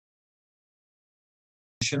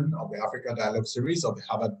edition of the Africa Dialogue Series of the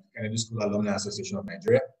Harvard Kennedy School Alumni Association of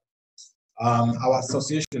Nigeria. Our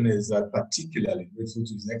association is particularly grateful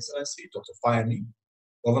to His Excellency, Dr. Fayemi,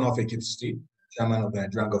 Governor of Ekiti State, Chairman of the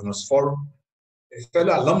Nigerian Governors Forum, a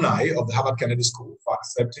fellow alumni of the Harvard Kennedy School, for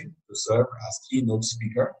accepting to serve as keynote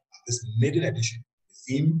speaker at this maiden edition.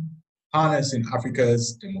 The theme, Harnessing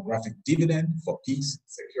Africa's Demographic Dividend for Peace,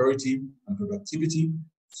 Security, and Productivity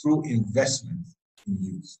through Investment in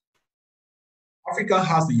Youth. Africa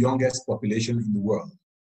has the youngest population in the world,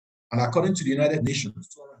 and according to the United Nations,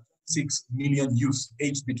 226 million youth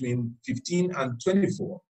aged between 15 and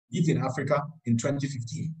 24 lived in Africa in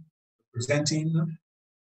 2015, representing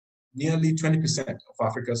nearly 20% of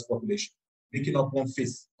Africa's population, making up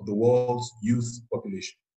 1/5 of the world's youth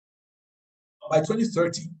population. By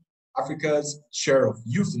 2030, Africa's share of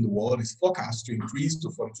youth in the world is forecast to increase to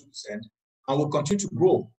 42% and will continue to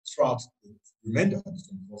grow throughout the remainder of the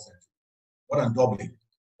 21st century, more than doubling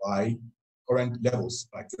by current levels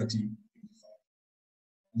by 2055.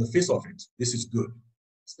 On the face of it, this is good,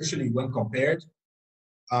 especially when compared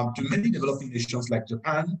to many developing nations like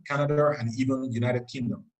Japan, Canada, and even the United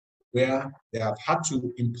Kingdom, where they have had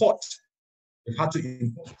to import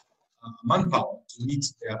manpower to meet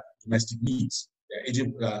their domestic needs, their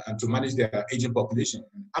aging, and to manage their aging population,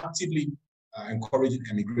 and actively encouraging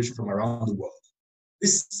emigration from around the world.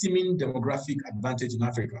 This seeming demographic advantage in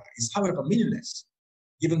Africa is, however, meaningless,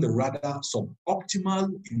 given the rather suboptimal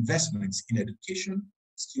investments in education,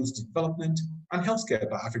 skills development, and healthcare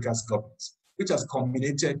by Africa's governments, which has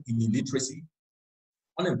culminated in illiteracy,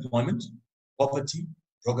 unemployment, poverty,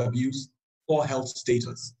 drug abuse, poor health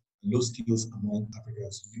status, and low skills among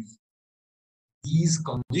Africa's youth. These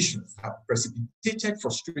conditions have precipitated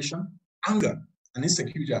frustration, anger, and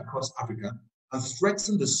insecurity across Africa and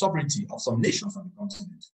threatened the sovereignty of some nations on the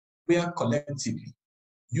continent, where collectively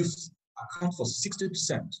youth account for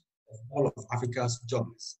 60% of all of Africa's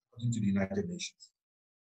jobless, according to the United Nations.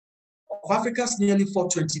 Of Africa's nearly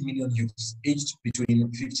 420 million youths aged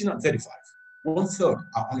between 15 and 35, 1/3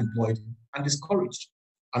 are unemployed and discouraged.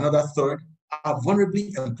 Another third are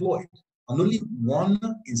vulnerably employed, and only 1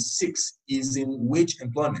 in 6 is in wage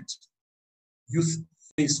employment. Youth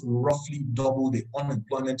face roughly double the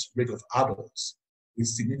unemployment rate of adults, with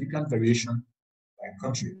significant variation by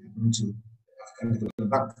country, according to the African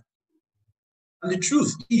Development Bank. And the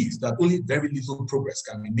truth is that only very little progress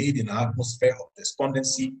can be made in an atmosphere of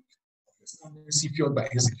despondency fueled by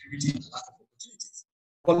insecurity and opportunities.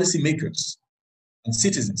 Policymakers and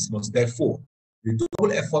citizens must therefore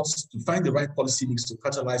redouble efforts to find the right policy mix to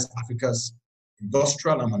catalyze Africa's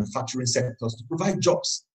industrial and manufacturing sectors to provide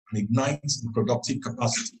jobs and ignite the productive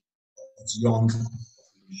capacity of its young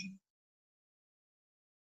population.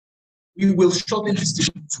 We will shortly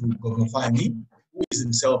listen to Governor Fayemi, who is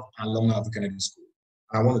himself an alumni of the Kennedy School.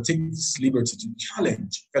 And I want to take this liberty to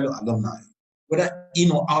challenge fellow alumni, whether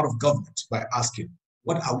in or out of government, by asking,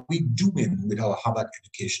 what are we doing with our Harvard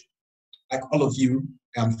education? Like all of you,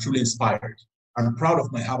 I'm truly inspired. I'm proud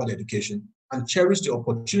of my Harvard education and cherish the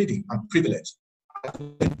opportunity and privilege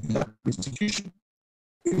in that institution.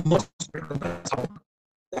 We must recognize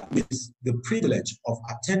that with the privilege of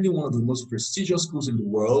attending one of the most prestigious schools in the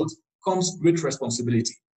world comes great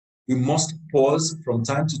responsibility. We must pause from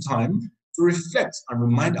time to time to reflect and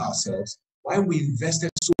remind ourselves why we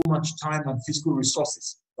invested so much time and physical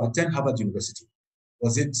resources to attend Harvard University.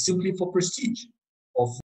 Was it simply for prestige, or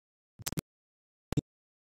for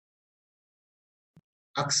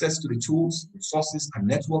access to the tools, resources, and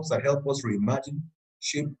networks that help us reimagine,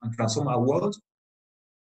 shape, and transform our world?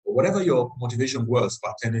 Or whatever your motivation was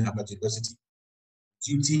for attending Harvard University,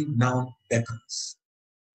 duty now beckons.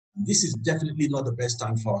 And this is definitely not the best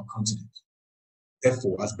time for our continent.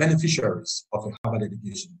 Therefore, as beneficiaries of a Harvard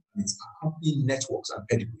education and its accompanying networks and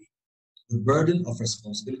pedigree, the burden of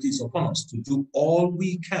responsibility is upon us to do all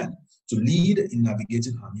we can to lead in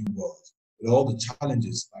navigating our new world with all the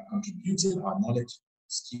challenges by contributing our knowledge,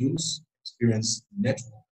 skills, experience,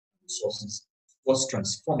 network, and resources towards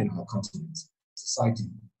transforming our continent, society,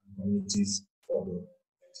 and communities for the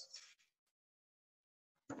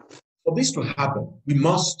better. For this to happen, we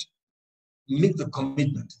must make the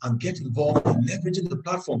commitment and get involved in leveraging the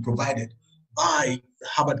platform provided by the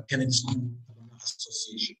Harvard Kennedy School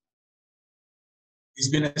Association. It's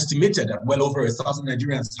been estimated that well over 1,000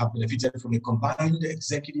 Nigerians have benefited from a combined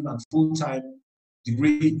executive and full-time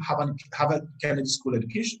degree Harvard Kennedy School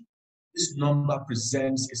education. This number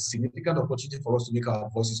presents a significant opportunity for us to make our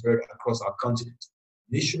voices heard across our continent,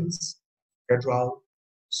 nations, federal,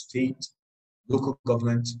 state, local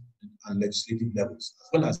government, and legislative levels, as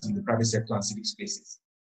well as in the private sector and civic spaces.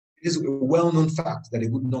 It is a well-known fact that a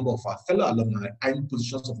good number of our fellow alumni are in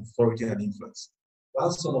positions of authority and influence,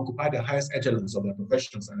 while some occupy the highest echelons of their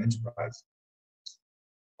professions and enterprise.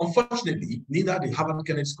 Unfortunately, neither the Harvard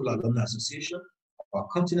Kennedy School Alumni Association, our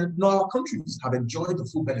continent, nor our countries have enjoyed the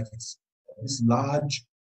full benefits of this large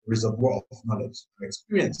reservoir of knowledge and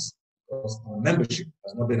experience, because our membership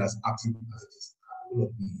has not been as active as it is capable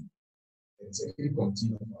of being. The Executive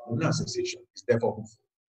Committee of our Alumni Association is therefore hopeful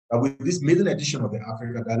that with this maiden edition of the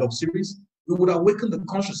Africa Dialogue series, we would awaken the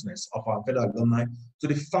consciousness of our fellow alumni to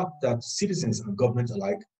the fact that citizens and government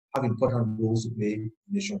alike have important roles to play in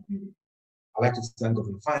nation building. I'd like to thank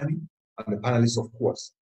Governor Fayemi and the panelists, of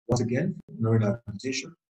course, once again for honoring our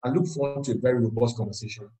invitation, and look forward to a very robust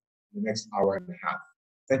conversation in the next hour and a half.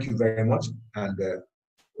 Thank you very much, and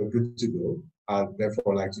we're good to go. I'd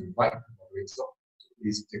therefore like to invite the moderator to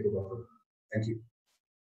please take over. Thank you.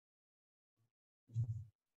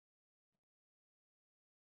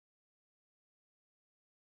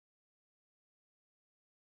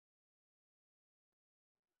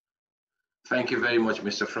 Thank you very much,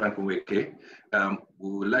 Mr. Frank Nweke. We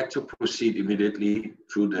would like to proceed immediately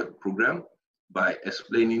through the program by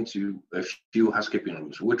explaining to a few housekeeping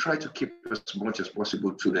rules. We'll try to keep as much as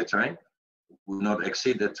possible to the time. We will not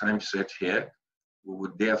exceed the time set here. We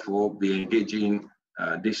would therefore be engaging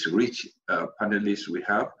this rich panelists we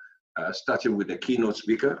have, starting with the keynote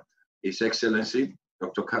speaker, His Excellency,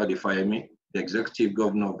 Dr. Kayode Fayemi, the Executive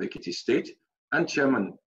Governor of Ekiti State and Chairman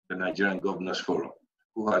of the Nigerian Governors Forum,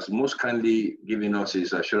 who has most kindly given us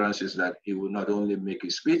his assurances that he will not only make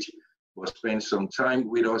a speech, but spend some time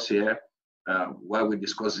with us here while we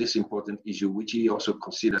discuss this important issue, which he also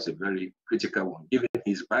considers a very critical one, given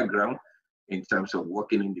his background in terms of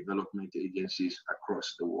working in development agencies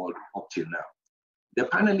across the world up till now. The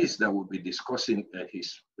panelists that will be discussing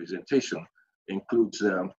his presentation includes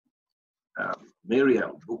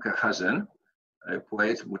Maryam Bukar Hassan, a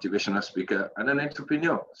poet, motivational speaker, and an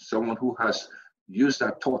entrepreneur, someone who has used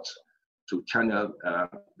our thoughts to channel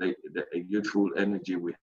the youthful energy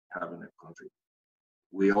we have in the country.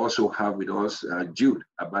 We also have with us Jude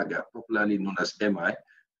Abaga, popularly known as MI,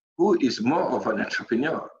 who is more of an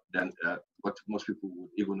entrepreneur than what most people would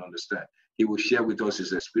even understand. He will share with us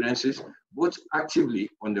his experiences, both actively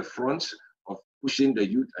on the front of pushing the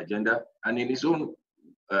youth agenda and in his own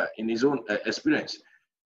experience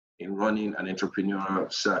in running an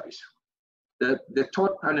entrepreneurial service. The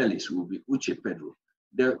third panelist will be Uche Pedro,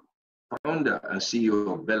 the founder and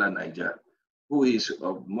CEO of BellaNaija, who is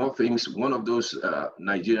of more things, one of those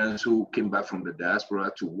Nigerians who came back from the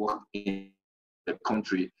diaspora to work in the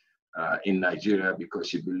country in Nigeria because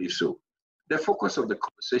she believes so. The focus of the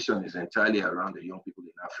conversation is entirely around the young people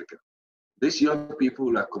in Africa. These young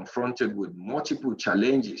people are confronted with multiple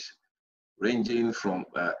challenges, ranging from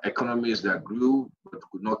economies that grew but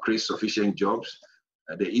could not create sufficient jobs,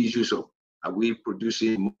 the issues of are we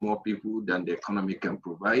producing more people than the economy can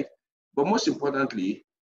provide? But most importantly,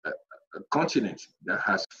 a continent that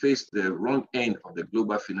has faced the wrong end of the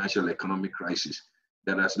global financial economic crisis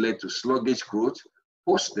that has led to sluggish growth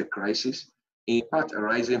post the crisis, in part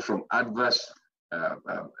arising from adverse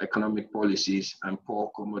economic policies and poor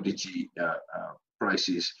commodity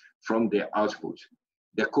prices from their output.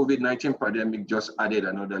 The COVID-19 pandemic just added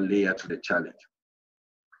another layer to the challenge.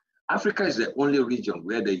 Africa is the only region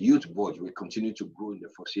where the youth bulge will continue to grow in the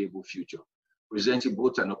foreseeable future, presenting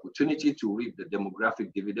both an opportunity to reap the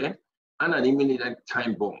demographic dividend and an imminent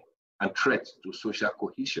time bomb and threat to social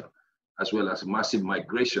cohesion, as well as massive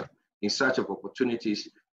migration in search of opportunities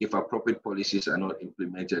if appropriate policies are not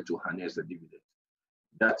implemented to harness the dividend.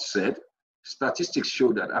 That said, statistics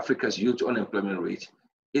show that Africa's youth unemployment rate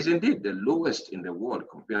is indeed the lowest in the world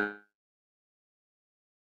compared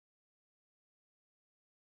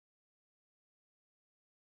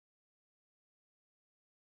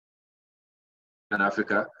in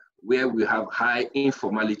Africa, where we have high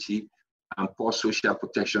informality and poor social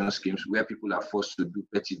protection schemes where people are forced to do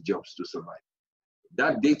petty jobs to survive.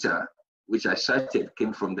 That data, which I cited,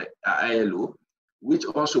 came from the ILO, which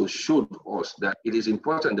also showed us that it is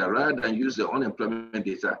important that rather than use the unemployment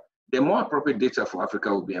data, the more appropriate data for Africa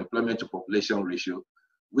will be employment to population ratio,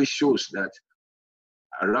 which shows that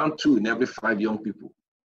around 2 in every 5 young people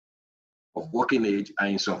of working age are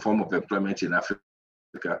in some form of employment in Africa,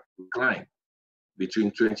 declined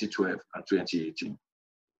between 2012 and 2018.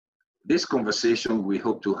 This conversation we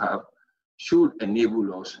hope to have should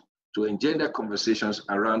enable us to engender conversations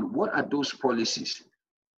around what are those policies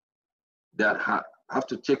that have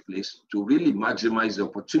to take place to really maximize the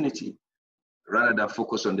opportunity rather than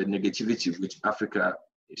focus on the negativity which Africa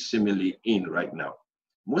is seemingly in right now.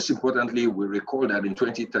 Most importantly, we recall that in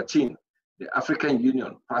 2013, the African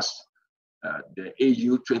Union passed the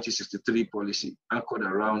AU 2063 policy anchored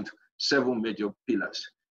around 7 major pillars.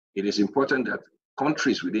 It is important that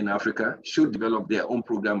countries within Africa should develop their own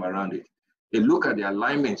program around it. A look at the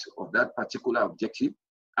alignment of that particular objective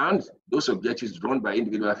and those objectives drawn by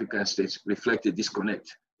individual African states reflect a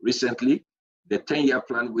disconnect. Recently, the 10-year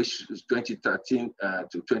plan, which is 2013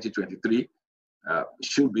 to 2023,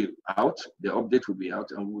 should be out. The update will be out,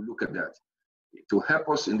 and we'll look at that. To help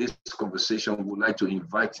us in this conversation, we would like to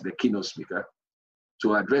invite the keynote speaker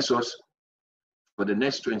to address us for the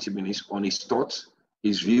next 20 minutes on his thoughts,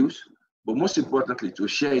 his views, but most importantly, to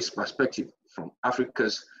share his perspective from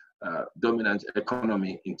Africa's dominant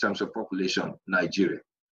economy in terms of population, Nigeria.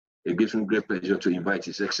 It gives me great pleasure to invite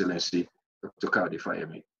His Excellency, Dr. Kayode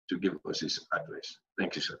Fayemi, to give us his address.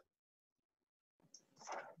 Thank you, sir.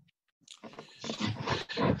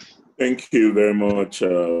 Thank you very much,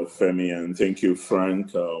 Femi, and thank you,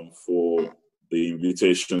 Frank, for the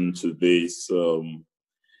invitation to this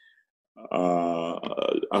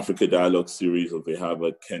Africa Dialogue series of the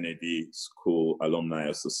Harvard Kennedy School Alumni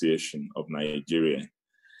Association of Nigeria.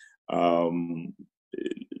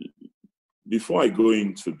 Before I go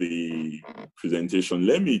into the presentation,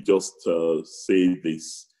 let me just say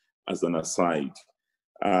this as an aside.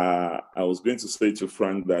 I was going to say to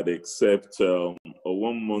Frank that except a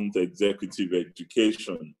 1-month executive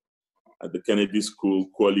education at the Kennedy School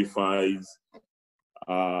qualifies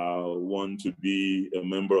one to be a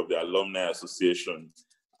member of the Alumni Association,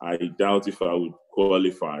 I doubt if I would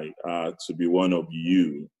qualify to be one of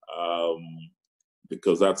you,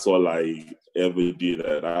 because that's all I ever did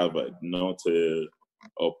at Harvard, not a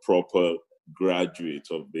proper graduate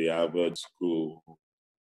of the Harvard School,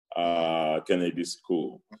 Kennedy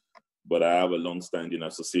School. But I have a long-standing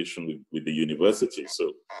association with the university,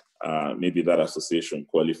 so maybe that association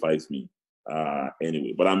qualifies me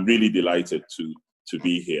anyway. But I'm really delighted to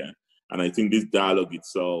be here. And I think this dialogue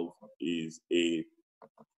itself is a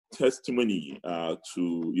testimony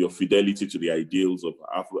to your fidelity to the ideals of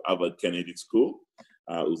Harvard Kennedy School,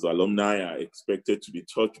 whose alumni are expected to be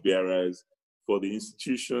torchbearers for the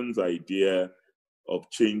institution's idea of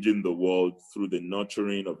changing the world through the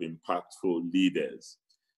nurturing of impactful leaders.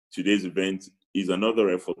 Today's event is another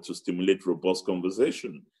effort to stimulate robust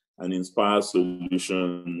conversation and inspire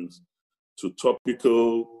solutions to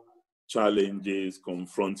topical challenges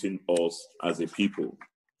confronting us as a people.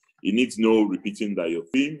 It needs no repeating that your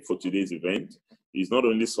theme for today's event is not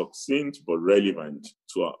only succinct but relevant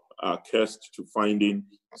to our quest to finding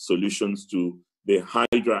solutions to the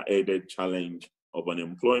hydra-headed challenge of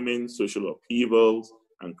unemployment, social upheavals,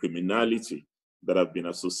 and criminality that have been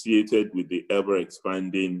associated with the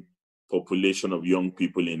ever-expanding population of young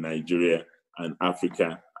people in Nigeria and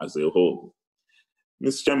Africa as a whole.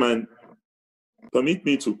 Mr. Chairman, permit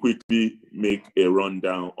me to quickly make a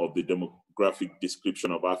rundown of the demographic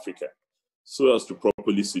description of Africa so as to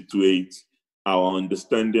properly situate our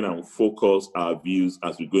understanding and focus our views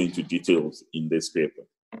as we go into details in this paper.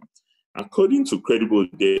 According to credible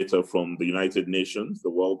data from the United Nations, the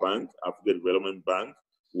World Bank, Africa Development Bank,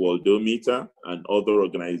 Worldometer, and other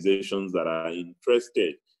organizations that are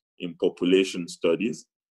interested in population studies,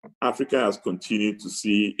 Africa has continued to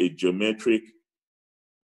see a geometric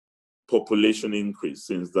population increase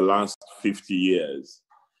since the last 50 years.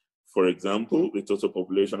 For example, the total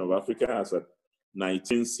population of Africa as at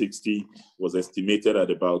 1960 was estimated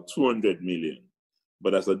at about 200 million.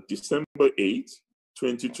 But as of December 8,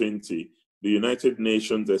 2020, the United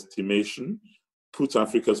Nations estimation put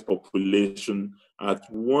Africa's population at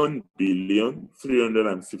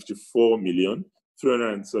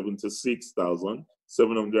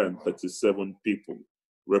 1,354,376,737 people,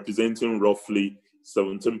 representing roughly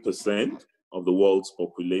 17% of the world's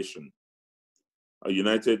population. Our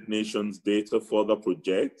United Nations data further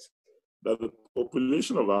projects that the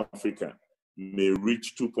population of Africa may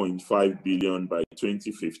reach 2.5 billion by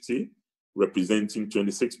 2050, representing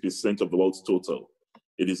 26% of the world's total.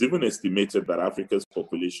 It is even estimated that Africa's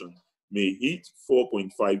population may hit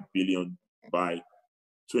 4.5 billion by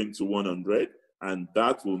 2100, and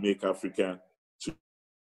that will make Africa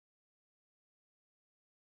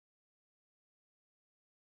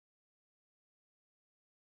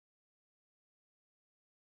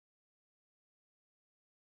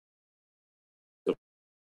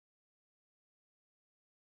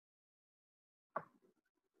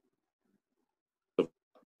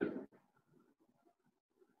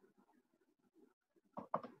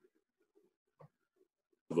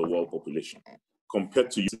the world population, compared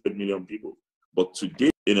to 100 million people. But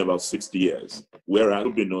today, in about 60 years, whereas it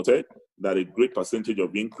will be noted that a great percentage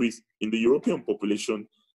of increase in the European population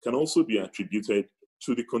can also be attributed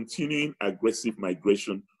to the continuing aggressive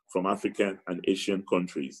migration from African and Asian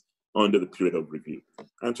countries under the period of review.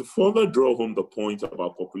 And to further draw home the point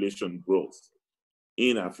about population growth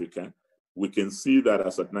in Africa, we can see that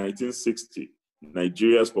as at 1960,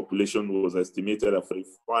 Nigeria's population was estimated at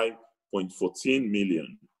 45.14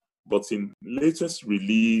 million. But in latest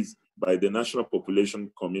release by the National Population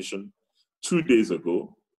Commission 2 days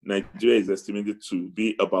ago, Nigeria is estimated to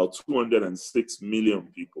be about 206 million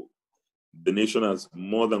people. The nation has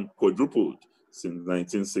more than quadrupled since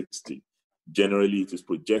 1960. Generally, it is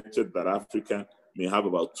projected that Africa may have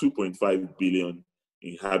about 2.5 billion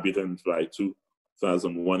inhabitants by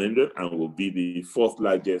 2100 and will be the fourth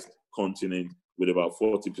largest continent with about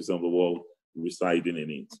 40% of the world residing in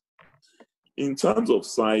it. In terms of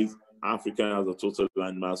size, Africa has a total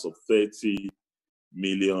landmass of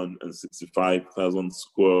 30,065,000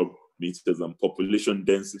 square meters and population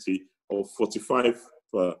density of 45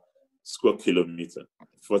 per square kilometer.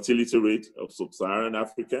 Fertility rate of sub-Saharan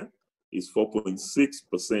Africa is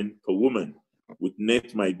 4.6% per woman, with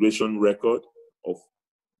net migration record of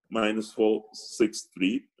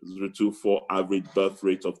 -463,024 average birth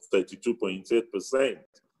rate of 32.8%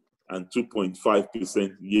 and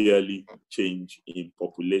 2.5% yearly change in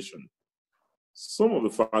population. Some of the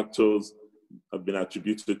factors have been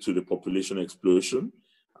attributed to the population explosion,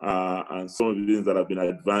 and some of the things that have been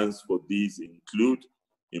advanced for these include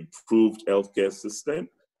improved healthcare system,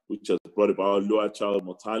 which has brought about lower child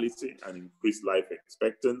mortality and increased life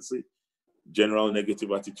expectancy, general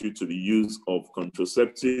negative attitude to the use of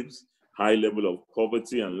contraceptives, high level of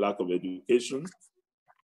poverty and lack of education.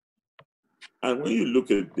 And when you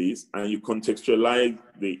look at this and you contextualize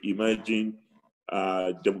the emerging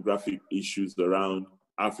demographic issues around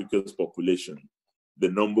Africa's population, the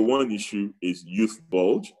number one issue is youth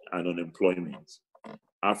bulge and unemployment.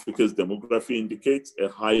 Africa's demography indicates a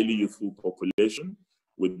highly youthful population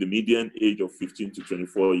with the median age of 15 to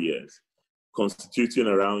 24 years, constituting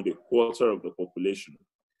around a quarter of the population.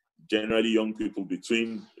 Generally, young people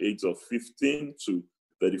between age of 15 to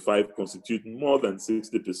 35 constitute more than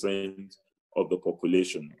 60% of the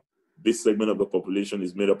population. This segment of the population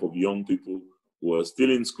is made up of young people who are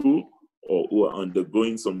still in school or who are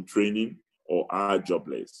undergoing some training or are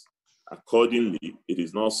jobless. Accordingly, it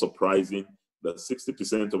is not surprising that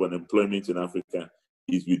 60% of unemployment in Africa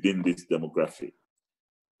is within this demographic.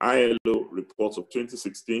 ILO reports of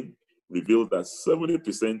 2016 revealed that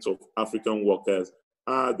 70% of African workers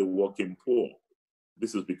are the working poor.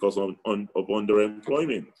 This is because of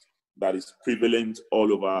underemployment that is prevalent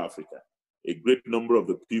all over Africa. A great number of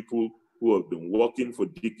the people who have been working for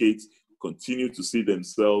decades continue to see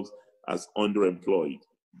themselves as underemployed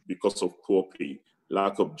because of poor pay,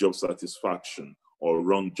 lack of job satisfaction, or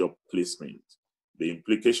wrong job placement. The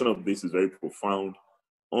implication of this is very profound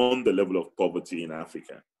on the level of poverty in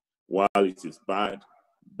Africa. While it is bad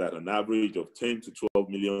that an average of 10 to 12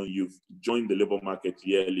 million youth join the labor market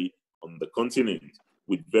yearly on the continent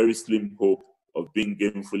with very slim hope of being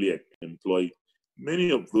gainfully employed,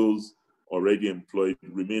 many of those already employed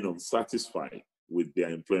remain unsatisfied with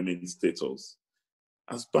their employment status.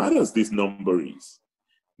 As bad as this number is,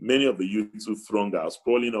 many of the youths who throng our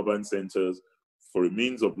sprawling urban centers for a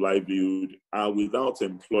means of livelihood are without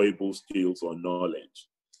employable skills or knowledge.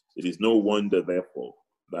 It is no wonder, therefore,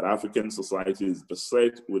 that African society is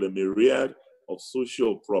beset with a myriad of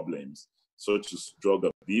social problems, such as drug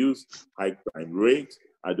abuse, high crime rate,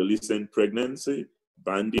 adolescent pregnancy,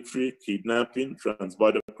 banditry, kidnapping,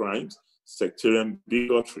 transborder crimes, sectarian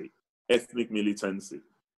bigotry, ethnic militancy,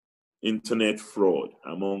 internet fraud,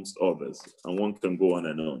 amongst others, and one can go on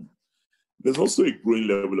and on. There's also a growing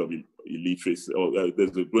level of illiteracy,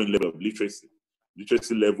 there's a growing level of literacy.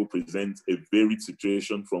 Literacy level presents a varied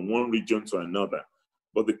situation from one region to another,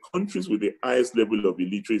 but the countries with the highest level of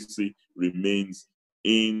illiteracy remains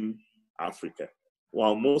in Africa.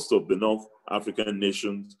 While most of the North African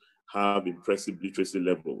nations have impressive literacy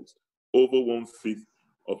levels, over 1/5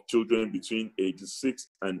 of children between ages 6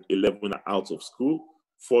 and 11 are out of school,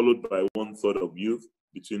 followed by 1/3 of youth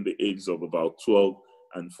between the ages of about 12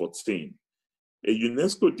 and 14. A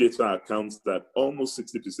UNESCO data accounts that almost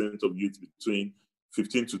 60% of youth between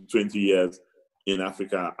 15 to 20 years in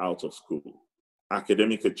Africa are out of school.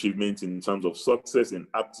 Academic achievement in terms of success in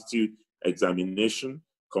aptitude examination,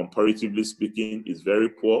 comparatively speaking, is very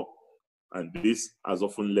poor, and this has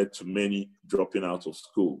often led to many dropping out of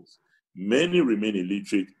schools. Many remain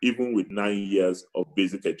illiterate even with 9 years of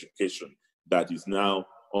basic education that is now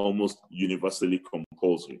almost universally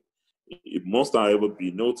compulsory. It must, however,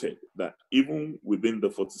 be noted that even within the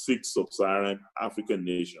 46 sub-Saharan African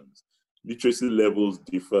nations, literacy levels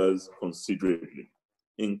differs considerably.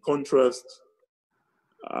 In contrast,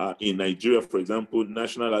 In Nigeria, for example,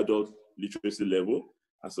 national adult literacy level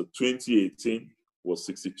as of 2018 was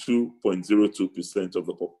 62.02% of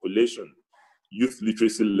the population. Youth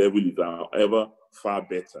literacy level is, however, far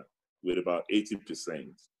better, with about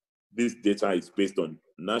 80%. This data is based on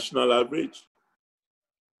national average.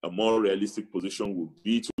 A more realistic position would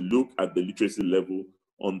be to look at the literacy level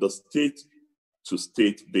on the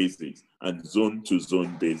state-to-state basis and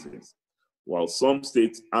zone-to-zone basis. While some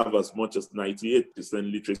states have as much as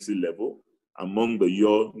 98% literacy level among the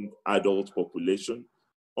young adult population,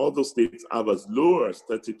 other states have as low as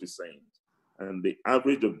 30%, and the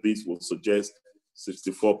average of this will suggest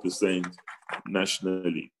 64%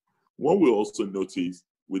 nationally. What we also notice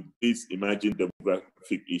with these emerging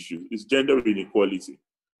demographic issues is gender inequality.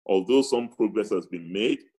 Although some progress has been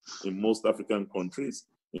made in most African countries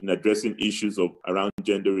in addressing issues around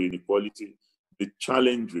gender inequality, the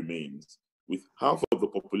challenge remains, with half of the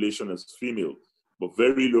population as female, but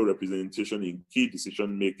very low representation in key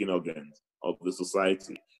decision-making organs of the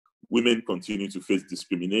society. Women continue to face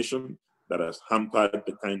discrimination that has hampered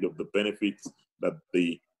the kind of the benefits that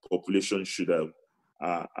the population should have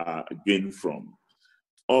gained from.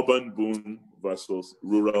 Urban boom versus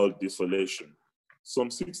rural desolation. Some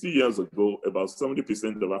 60 years ago, about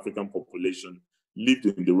 70% of African population lived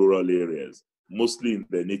in the rural areas, mostly in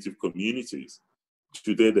their native communities.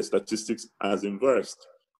 Today, the statistics has inversed.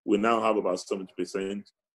 We now have about 70%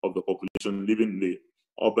 of the population living in the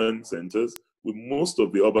urban centers, with most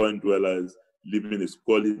of the urban dwellers living a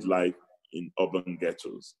squalid life in urban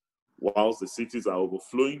ghettos. Whilst the cities are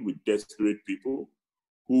overflowing with desperate people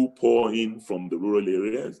who pour in from the rural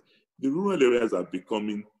areas are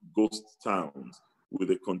becoming ghost towns with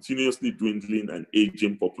a continuously dwindling and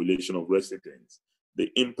aging population of residents. The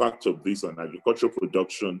impact of this on agricultural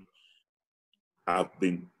production have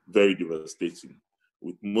been very devastating,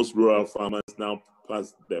 with most rural farmers now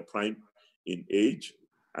past their prime in age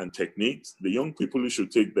and techniques. The young people who should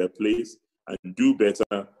take their place and do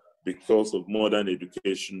better because of modern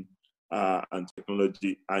education and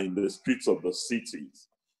technology are in the streets of the cities,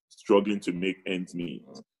 struggling to make ends meet.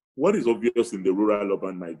 What is obvious in the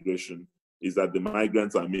rural-urban migration is that the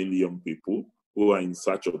migrants are mainly young people who are in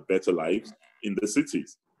search of better lives in the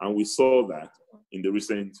cities. And we saw that in the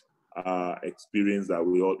recent experience that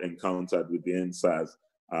we all encountered with the EndSARS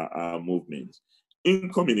movement.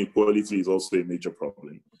 Income inequality is also a major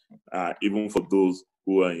problem, even for those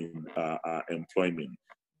who are in employment.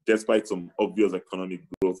 Despite some obvious economic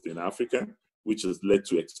growth in Africa, which has led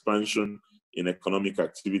to expansion in economic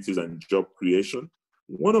activities and job creation,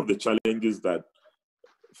 one of the challenges that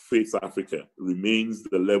face Africa remains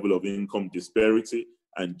the level of income disparity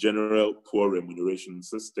and general poor remuneration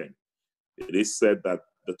system. It is said that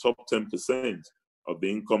the top 10% of the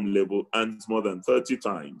income level earns more than 30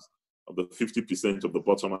 times of the 50% of the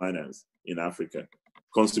bottom earners in Africa.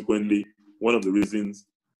 Consequently, one of the reasons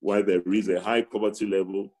why there is a high poverty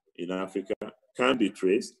level in Africa can be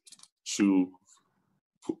traced to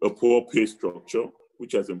a poor pay structure,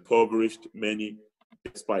 which has impoverished many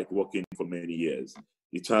despite working for many years.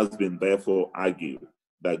 It has been therefore argued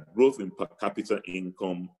that growth in per capita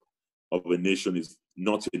income of a nation is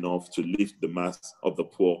not enough to lift the mass of the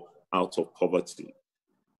poor out of poverty.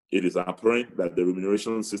 It is apparent that the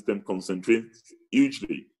remuneration system concentrates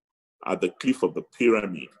hugely at the cliff of the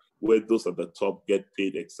pyramid, where those at the top get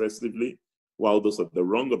paid excessively, while those at the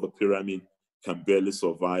rung of the pyramid can barely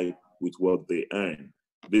survive with what they earn.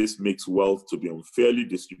 This makes wealth to be unfairly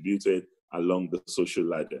distributed along the social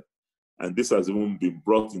ladder. And this has even been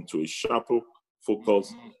brought into a sharper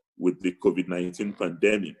focus with the COVID-19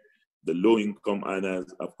 pandemic. The low-income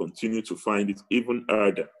earners have continued to find it even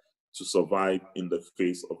harder to survive in the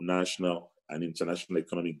face of national and international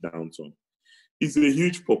economic downturn. Is a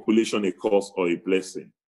huge population a curse or a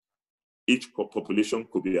blessing? Each population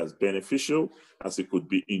could be as beneficial as it could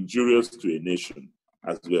be injurious to a nation.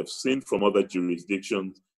 As we have seen from other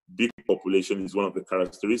jurisdictions, big population is one of the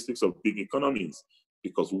characteristics of big economies,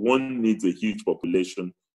 because one needs a huge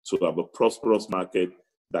population to have a prosperous market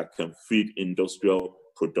that can feed industrial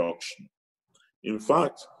production. In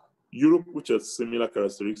fact, Europe, which has similar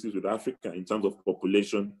characteristics with Africa in terms of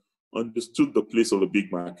population, understood the place of a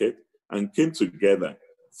big market and came together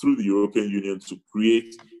through the European Union to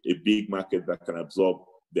create a big market that can absorb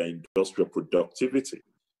their industrial productivity.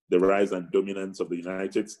 The rise and dominance of the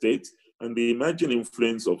United States and the emerging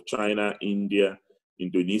influence of China, India,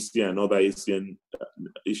 Indonesia, and other Asian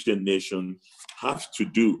nations have to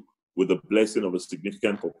do with the blessing of a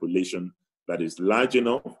significant population that is large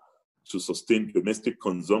enough to sustain domestic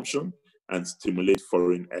consumption and stimulate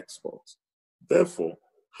foreign exports. Therefore,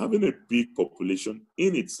 having a big population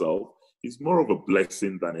in itself is more of a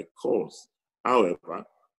blessing than a curse. However,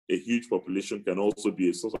 a huge population can also be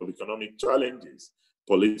a source of economic challenges,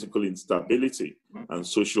 political instability, and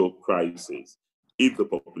social crisis if the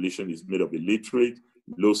population is made of illiterate,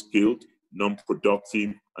 low-skilled,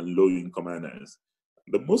 non-productive, and low-income earners.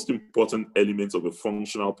 The most important elements of a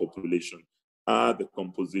functional population are the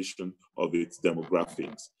composition of its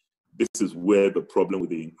demographics. This is where the problem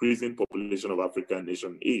with the increasing population of African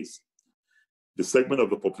nations is. The segment of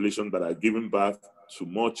the population that are giving birth to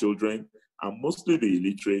more children are mostly the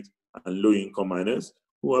illiterate and low-income earners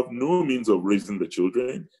who have no means of raising the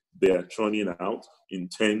children. They are churning out in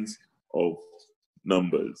tens of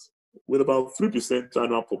numbers. With about 3%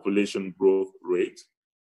 annual population growth rate,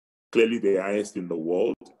 clearly the highest in the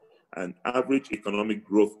world, an average economic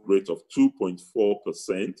growth rate of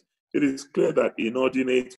 2.4%, it is clear that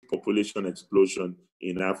inordinate population explosion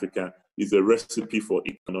in Africa is a recipe for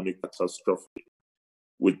economic catastrophe.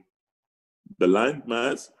 With the land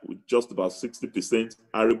mass, with just about 60%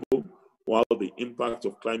 arable, while the impact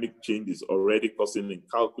of climate change is already causing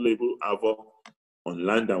incalculable havoc on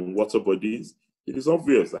land and water bodies, it is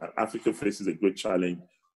obvious that Africa faces a great challenge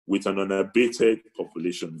with an unabated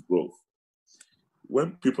population growth.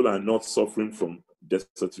 When people are not suffering from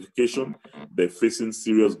desertification, they're facing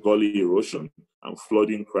serious gully erosion and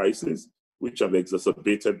flooding crises, which have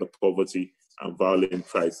exacerbated the poverty and violent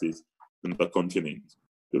crisis in the continent.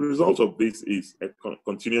 The result of this is a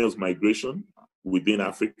continuous migration within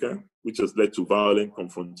Africa, which has led to violent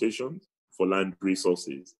confrontations for land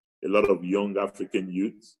resources. A lot of young African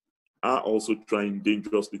youths are also trying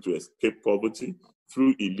dangerously to escape poverty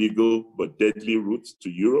through illegal but deadly routes to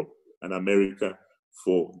Europe and America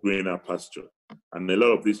for greener pasture. And a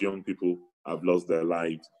lot of these young people have lost their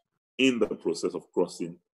lives in the process of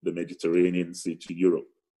crossing the Mediterranean Sea to Europe.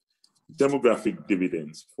 Demographic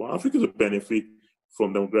dividends. For Africa to benefit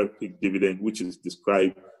from demographic dividend, which is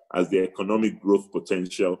described as the economic growth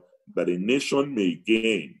potential that a nation may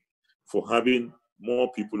gain for having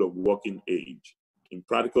more people of working age. In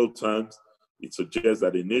practical terms, it suggests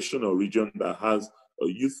that a nation or region that has a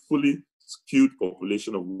youthfully skewed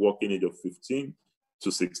population of working age of 15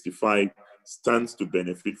 to 65 stands to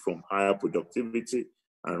benefit from higher productivity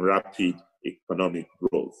and rapid economic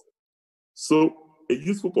growth. So a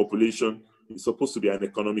youthful population is supposed to be an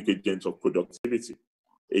economic agent of productivity.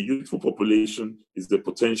 A youthful population is the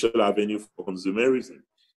potential avenue for consumerism.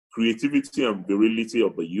 Creativity and virility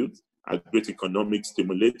of the youth are great economic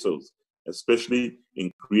stimulators, especially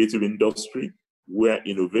in creative industry, where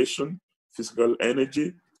innovation, physical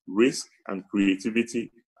energy, risk, and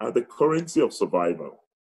creativity are the currency of survival.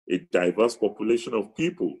 A diverse population of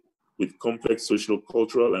people with complex social,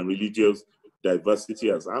 cultural, and religious diversity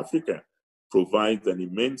as Africa provides an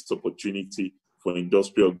immense opportunity for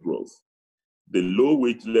industrial growth. The low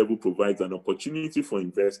wage level provides an opportunity for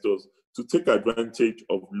investors to take advantage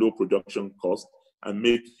of low production costs and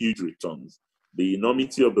make huge returns. The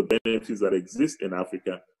enormity of the benefits that exist in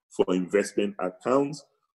Africa for investment accounts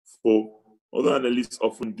for other analysts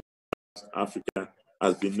often do Africa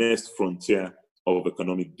as the next frontier of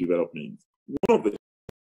economic development. One of the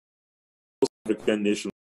African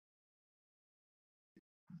nations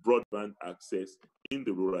broadband access in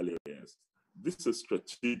the rural areas. This is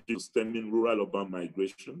strategic to stemming rural-urban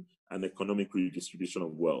migration and economic redistribution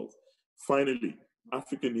of wealth. Finally,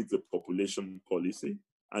 Africa needs a population policy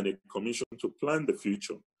and a commission to plan the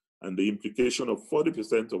future and the implication of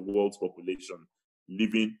 40% of the world's population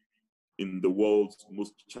living in the world's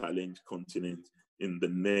most challenged continent in the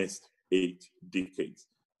next 8 decades.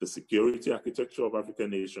 The security architecture of African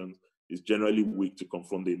nations is generally weak to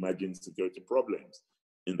confront the emerging security problems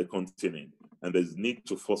in the continent, and there's need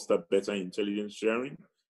to foster better intelligence sharing,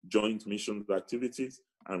 joint missions activities,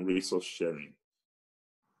 and resource sharing.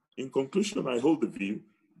 In conclusion, I hold the view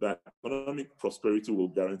that economic prosperity will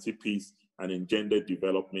guarantee peace and engender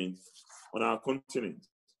development on our continent.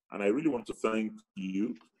 And I really want to thank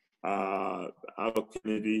you, our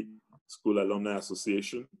Kennedy School Alumni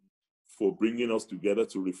Association, for bringing us together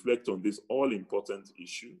to reflect on this all-important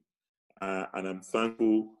issue. And I'm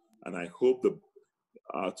thankful, and I hope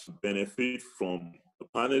to benefit from the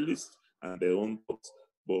panelists and their own thoughts.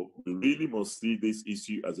 But we really must see this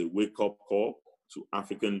issue as a wake-up call to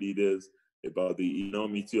African leaders about the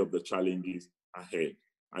enormity of the challenges ahead.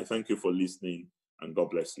 I thank you for listening, and God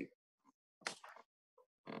bless you.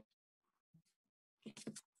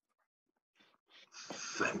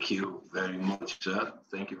 Thank you very much, sir.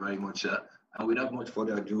 Thank you very much, sir. And without much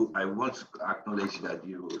further ado, I want to acknowledge that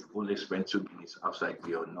you only spent 2 minutes outside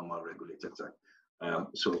your normal regulated time.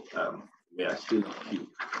 We are still here.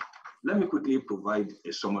 Let me quickly provide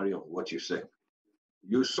a summary of what you said.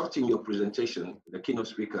 You sought in your presentation, the keynote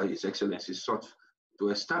speaker, His Excellency, sought to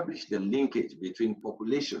establish the linkage between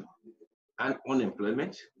population and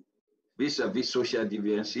unemployment, vis-a-vis social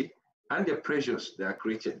deviancy, and the pressures that are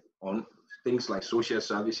created on things like social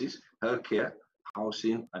services, healthcare,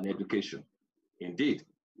 housing, and education. Indeed,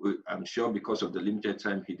 I'm sure because of the limited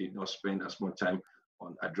time, he did not spend as much time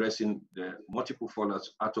on addressing the multiple fallouts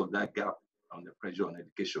out of that gap on the pressure on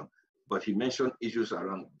education. But he mentioned issues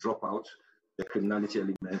around dropout, the criminality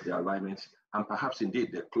element, the alignment, and perhaps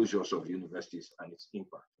indeed the closures of universities and its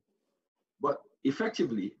impact. But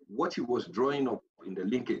effectively, what he was drawing up in the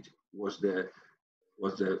linkage was the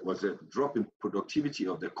drop in productivity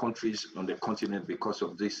of the countries on the continent because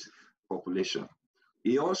of this population.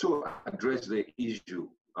 He also addressed the issue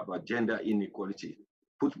about gender inequality.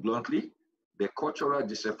 Put bluntly, the cultural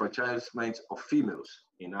disenfranchisement of females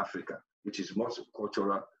in Africa, which is more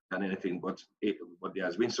cultural than anything, but there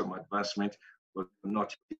has been some advancement, but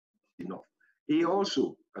not enough. He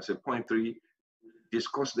also, as a point 3,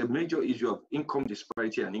 discussed the major issue of income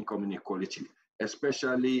disparity and income inequality,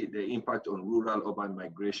 especially the impact on rural-urban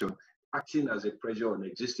migration, acting as a pressure on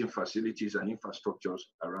existing facilities and infrastructures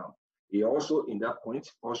around. He also, in that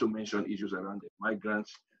point, also mentioned issues around the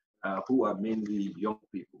migrants who are mainly young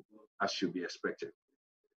people, as should be expected.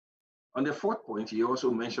 On the 4th point, he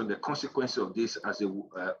also mentioned the consequence of this as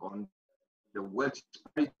on the wealth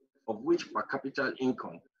of which per capita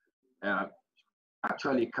income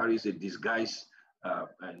actually carries a disguised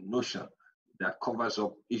notion that covers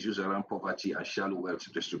up issues around poverty and shallow wealth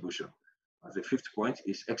distribution. As a 5th point,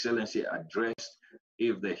 His Excellency addressed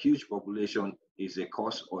if the huge population is a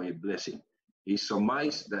curse or a blessing. He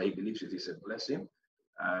surmised that he believes it is a blessing,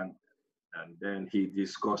 and then he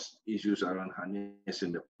discussed issues around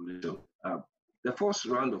harnessing the population. The first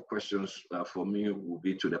round of questions for me will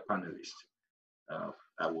be to the panelists.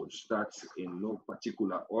 I would start in no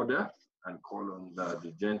particular order and call on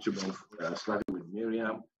the gentlemen, starting with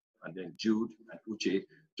Maryam, and then Jude and Uche,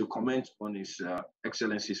 to comment on His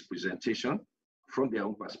Excellency's presentation from their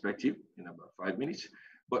own perspective in about 5 minutes.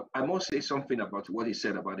 But I must say something about what he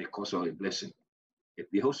said about a curse or a blessing. It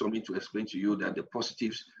behoves for me to explain to you that the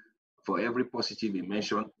positives, for every positive he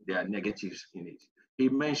mentioned, there are negatives in it. He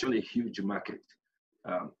mentioned a huge market.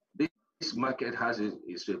 This market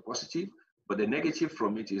is a positive, but the negative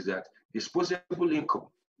from it is that disposable income,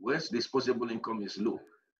 once disposable income is low,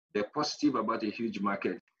 the positive about a huge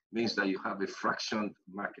market means that you have a fractioned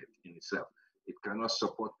market in itself. It cannot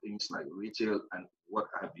support things like retail and what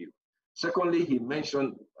have you. Secondly, he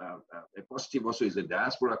mentioned a positive also is the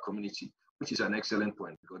diaspora community, which is an excellent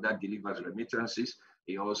point because that delivers remittances.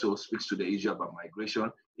 He also speaks to the issue about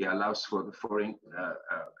migration. He allows for the foreign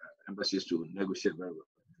embassies to negotiate very well.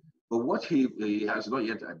 But what he has not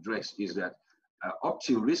yet addressed is that up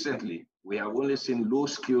till recently, we have only seen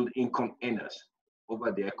low-skilled income earners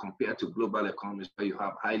over there compared to global economies where you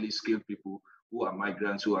have highly skilled people who are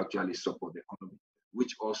migrants who actually support the economy,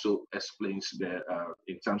 which also explains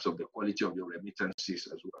in terms of the quality of your remittances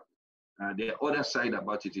as well. The other side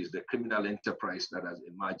about it is the criminal enterprise that has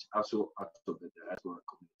emerged also out of the diaspora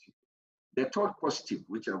community. The third positive,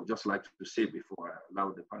 which I would just like to say before I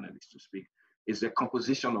allow the panelists to speak, is the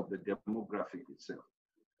composition of the demographic itself.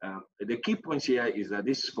 The key point here is that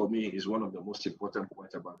this, for me, is one of the most important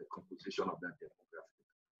points about the composition of that demographic.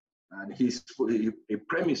 And he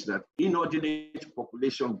premised that inordinate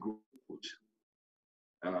population growth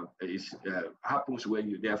happens when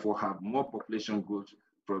you therefore have more population growth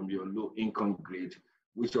from your low income grade,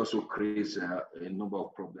 which also creates a number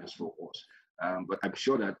of problems for us. But I'm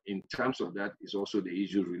sure that in terms of that is also the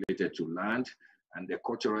issue related to land and the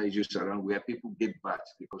cultural issues around where people get back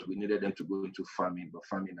because we needed them to go into farming, but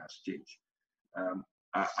farming has changed.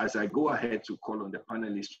 As I go ahead to call on the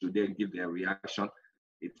panelists to then give their reaction,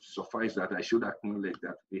 it suffices that I should acknowledge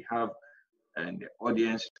that we have in the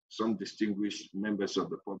audience some distinguished members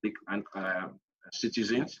of the public and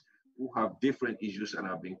citizens who have different issues and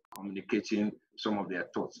have been communicating some of their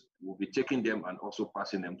thoughts. We'll be taking them and also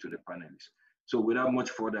passing them to the panelists. So without much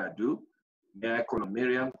further ado, may I call on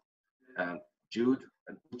Maryam, Jude,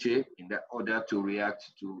 and Uche in that order to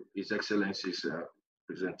react to His Excellency's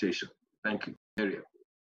presentation. Thank you. Maryam.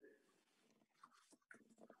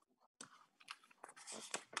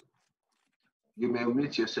 You may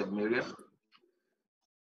unmute yourself, Maryam.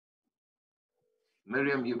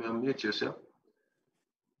 Maryam, you may unmute yourself.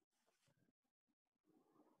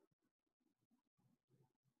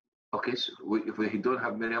 Okay, so if we don't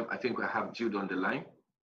have Maryam, I think we have Jude on the line.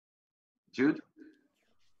 Jude?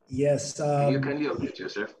 Yes. Can you unmute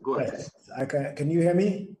yourself? Go ahead. Yes, I can you hear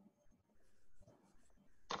me?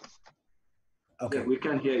 Okay. Yeah, we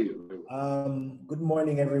can hear you. Good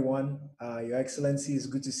morning, everyone. Your Excellency, it's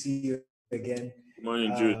good to see you again. Good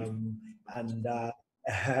morning, Jude.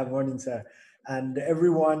 Morning, sir. And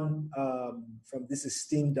everyone from this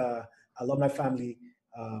esteemed alumni family,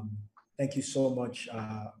 thank you so much.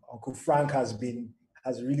 Uncle Frank has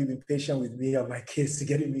really been patient with me on my case to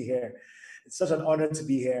getting me here. It's such an honor to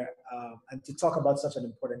be here and to talk about such an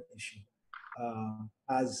important issue.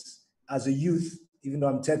 As a youth, even though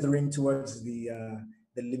I'm tethering towards the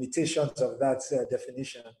limitations of that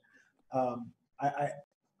definition,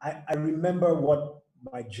 I remember what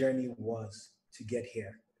my journey was to get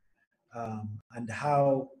here, and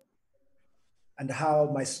how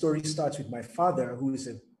my story starts with my father, who is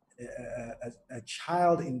a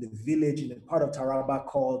child in the village in a part of Taraba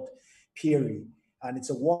called Pieri, and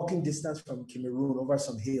it's a walking distance from Cameroon over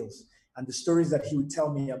some hills. And the stories that he would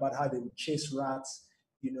tell me about how they would chase rats,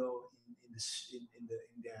 you know, in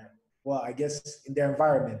their, well, I guess in their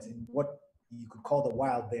environment, in what you could call the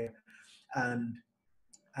wild there,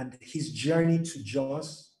 and his journey to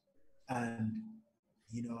Jos, and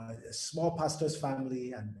you know, a small pastor's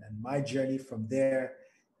family, and my journey from there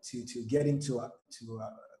to getting to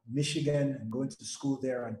Michigan and going to school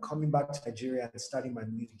there and coming back to Nigeria and starting my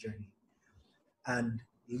music journey, and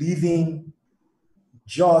leaving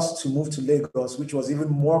Jos to move to Lagos, which was even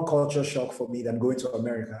more culture shock for me than going to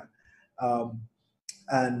America,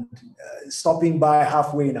 and stopping by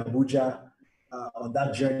halfway in Abuja on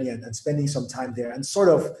that journey and spending some time there. And sort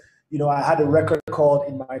of, you know, I had a record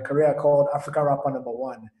in my career called Africa Rapper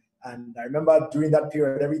 #1. And I remember during that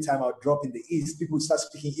period, every time I would drop in the East, people would start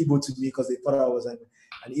speaking Igbo to me because they thought I was an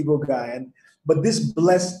Igbo guy. But this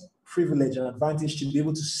blessed privilege and advantage to be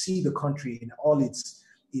able to see the country in all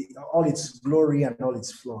its glory and all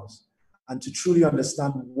its flaws, and to truly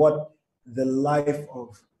understand what the life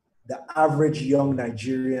of the average young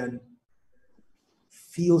Nigerian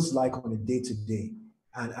feels like on a day-to-day,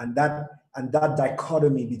 and that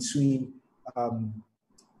dichotomy between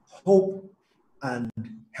hope and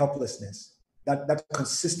helplessness, that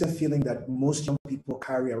consistent feeling that most young people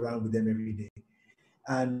carry around with them every day.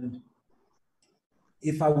 And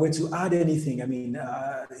if I were to add anything, I mean,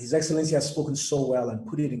 His Excellency has spoken so well and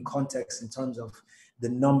put it in context in terms of the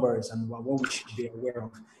numbers and what we should be aware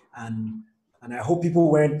of. And I hope people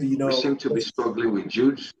weren't, you know. We seem to be struggling with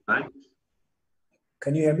Jude, right?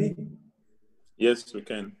 Can you hear me? Yes, we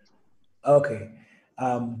can. Okay.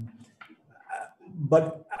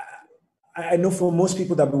 But I know for most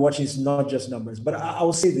people that be watching, it's not just numbers. But I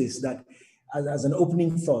will say this, that as an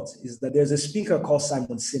opening thought, is that there's a speaker called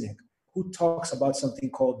Simon Sinek who talks about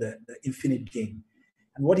something called the infinite game.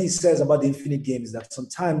 And what he says about the infinite game is that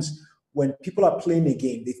sometimes when people are playing a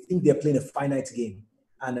game, they think they're playing a finite game.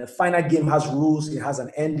 And a finite game has rules, it has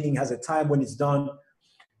an ending, has a time when it's done.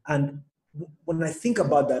 And when I think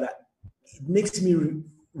about that, it makes me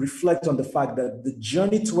reflect on the fact that the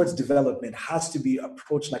journey towards development has to be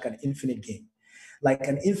approached like an infinite game. Like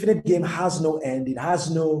an infinite game has no end, it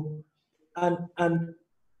has no, and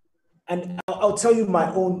I'll tell you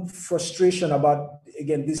my own frustration about,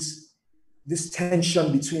 again, this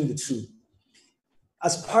tension between the two.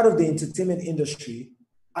 As part of the entertainment industry,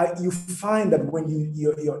 you find that when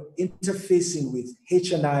you're interfacing with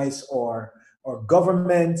HNIs or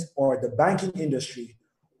government or the banking industry,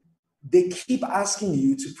 they keep asking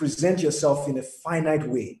you to present yourself in a finite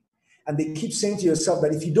way. And they keep saying to yourself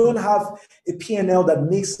that if you don't have a P&L that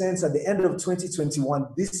makes sense at the end of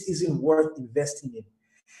 2021, this isn't worth investing in.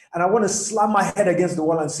 And I want to slam my head against the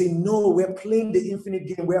wall and say, no, we're playing the infinite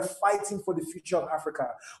game. We're fighting for the future of Africa.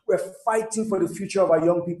 We're fighting for the future of our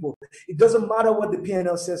young people. It doesn't matter what the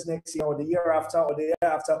P&L says next year or the year after or the year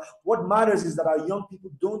after. What matters is that our young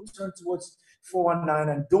people don't turn towards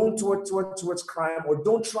 419 and don't towards crime, or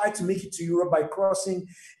don't try to make it to Europe by crossing,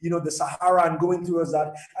 you know, the Sahara and going towards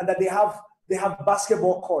that, and that they have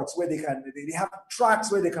basketball courts where they have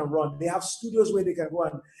tracks where they can run, they have studios where they can go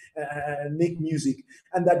and make music,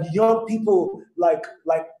 and that young people like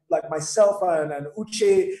myself and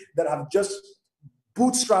Uche that have just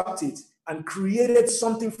bootstrapped it and created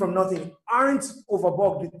something from nothing aren't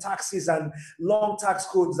overbooked with taxes and long tax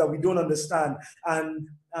codes that we don't understand, and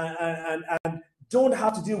don't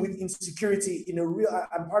have to deal with insecurity in a real.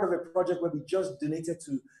 I'm part of a project where we just donated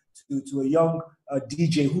to a young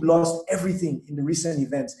DJ who lost everything in the recent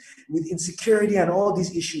events with insecurity and all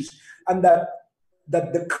these issues, and that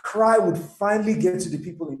the cry would finally get to the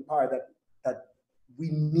people in power that we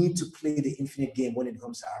need to play the infinite game when it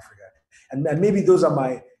comes to Africa. And maybe those are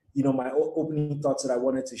my opening thoughts that I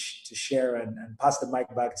wanted to share and pass the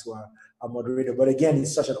mic back to our moderator. But again,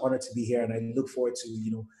 it's such an honor to be here, and I look forward to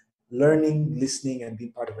learning, listening, and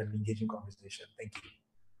being part of an engaging conversation. Thank you.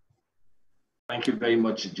 Thank you very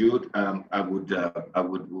much, Jude. I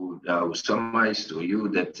would summarize to you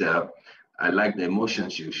that I like the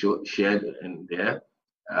emotions you shared in there.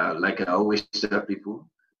 Like I always tell people,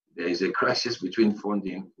 there is a crisis between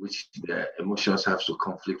funding, which the emotions have to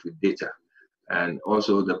conflict with data. And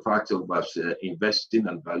also the part of investing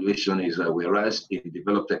and valuation is that whereas in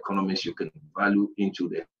developed economies, you can value into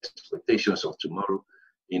the expectations of tomorrow,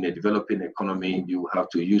 in a developing economy, you have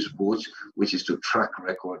to use both, which is to track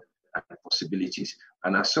record and possibilities.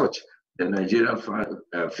 And as such, the Nigerian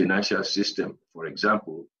financial system, for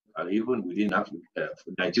example, even within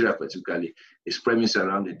Nigeria particularly, is premised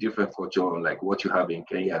around a different culture like what you have in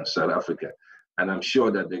Kenya and South Africa. And I'm sure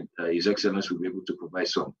that His Excellency will be able to provide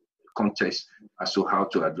some context as to how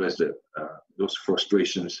to address those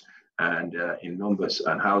frustrations and in numbers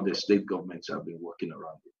and how the state governments have been working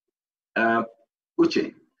around it.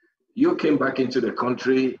 Uche, you came back into the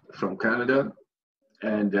country from Canada,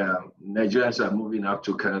 and Nigerians are moving out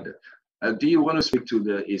to Canada. Do you want to speak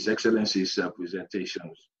to His Excellency's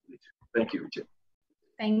presentations? Thank you, Uche.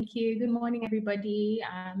 Thank you. Good morning, everybody.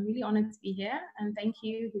 I'm really honored to be here, and thank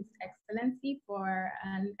you, His Excellency, for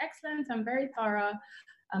an excellent and very thorough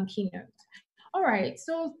keynote. All right,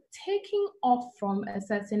 so taking off from a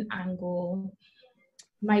certain angle,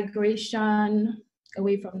 migration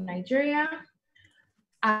away from Nigeria.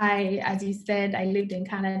 As you said, I lived in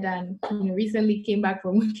Canada and recently came back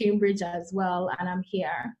from Cambridge as well, and I'm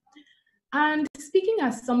here. And speaking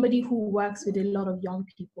as somebody who works with a lot of young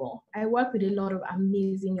people, I work with a lot of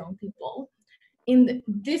amazing young people.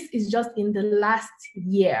 This is just in the last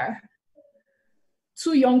year.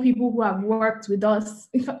 2 young people who have worked with us,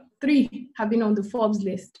 in fact, 3 have been on the Forbes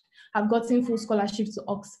list, have gotten full scholarships to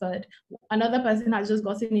Oxford. Another person has just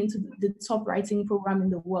gotten into the top writing program in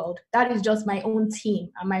the world. That is just my own team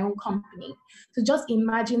and my own company. So just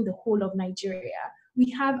imagine the whole of Nigeria. We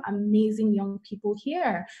have amazing young people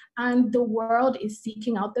here, and the world is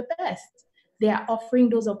seeking out the best. They are offering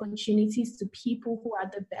those opportunities to people who are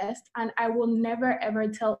the best, and I will never ever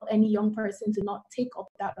tell any young person to not take up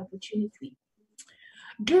that opportunity.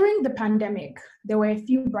 During the pandemic, there were a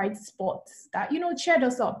few bright spots that, cheered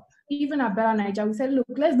us up. Even at BellaNaija, we said, look,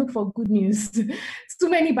 let's look for good news. Too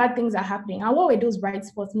many bad things are happening. And what were those bright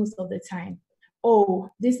spots most of the time? Oh,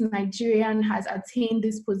 this Nigerian has attained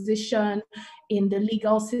this position in the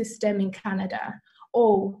legal system in Canada.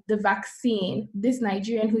 Oh, the vaccine. This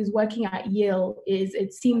Nigerian who is working at Yale is a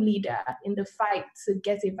team leader in the fight to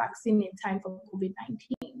get a vaccine in time for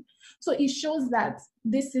COVID-19. So it shows that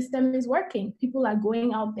this system is working. People are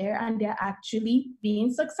going out there and they're actually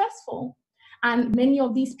being successful. And many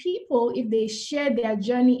of these people, if they share their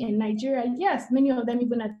journey in Nigeria, yes, many of them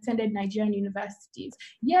even attended Nigerian universities.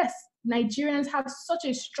 Yes, Nigerians have such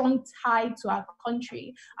a strong tie to our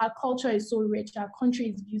country. Our culture is so rich, our country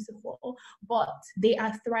is beautiful, but they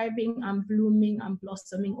are thriving and blooming and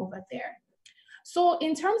blossoming over there. So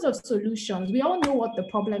in terms of solutions, we all know what the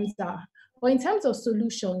problems are, but in terms of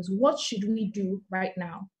solutions, what should we do right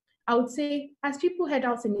now? I would say, as people head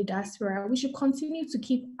out in the diaspora, we should continue to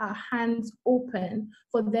keep our hands open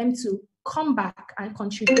for them to come back and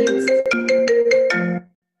contribute.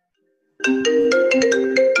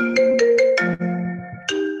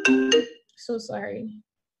 So sorry.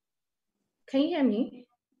 Can you hear me?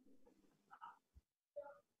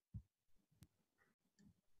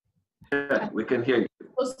 Yeah, we can hear you.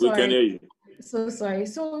 Oh, we can hear you. So sorry.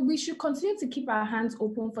 So we should continue to keep our hands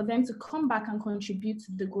open for them to come back and contribute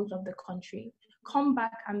to the growth of the country. Come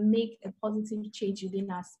back and make a positive change within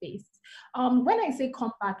our space. When I say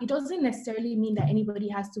come back, it doesn't necessarily mean that anybody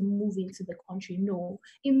has to move into the country. No,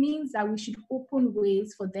 it means that we should open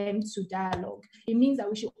ways for them to dialogue. It means that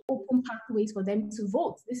we should open pathways for them to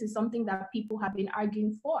vote. This is something that people have been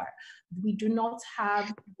arguing for. We do not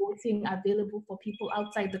have voting available for people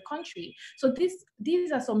outside the country. So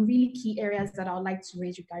these are some really key areas that I would like to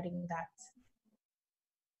raise regarding that.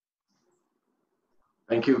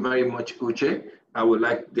 Thank you very much, Uche. I would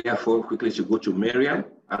like, therefore, quickly to go to Maryam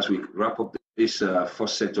as we wrap up this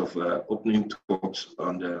first set of opening talks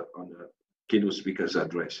on the keynote speaker's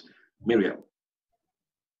address. Maryam.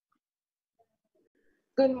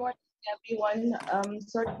 Good morning, everyone.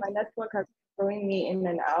 Sorry, my network has been throwing me in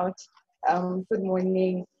and out. Good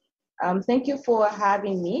morning. Thank you for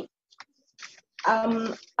having me.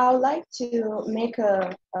 I would like to make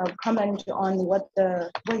a comment on what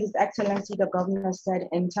His Excellency the Governor said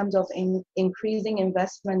in terms of increasing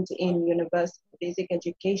investment in universal basic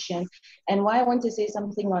education. And why I want to say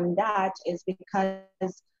something on that is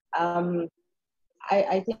because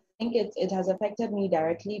I think it has affected me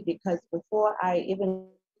directly, because before I even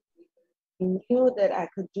knew that I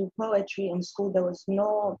could do poetry in school, there was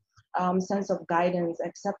no sense of guidance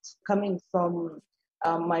except coming from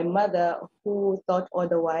my mother, who thought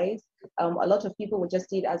otherwise. A lot of people would just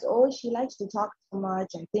see it as, oh, she likes to talk too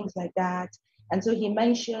much and things like that. And so he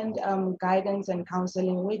mentioned guidance and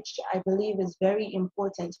counseling, which I believe is very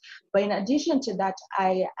important. But in addition to that,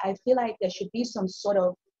 I feel like there should be some sort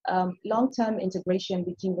of long-term integration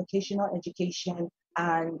between vocational education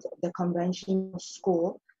and the conventional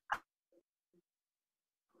school.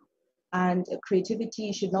 And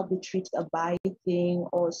creativity should not be treated as a by thing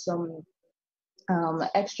or some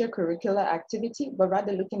extracurricular activity, but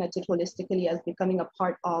rather looking at it holistically as becoming a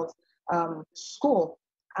part of school.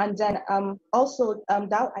 And then also,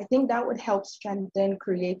 I think that would help strengthen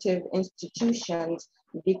creative institutions,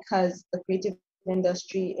 because the creative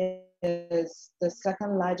industry is the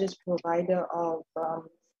second largest provider of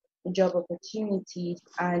job opportunities.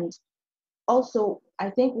 And also, I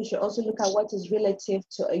think we should also look at what is relative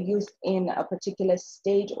to a youth in a particular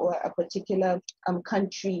state or a particular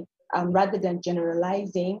country, rather than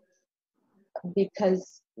generalizing,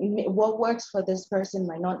 because what works for this person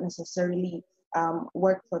might not necessarily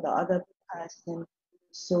work for the other person.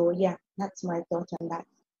 So yeah, that's my thought on that.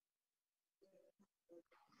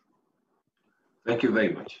 Thank you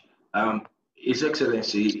very much. His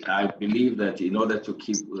Excellency, I believe that in order to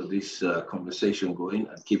keep this conversation going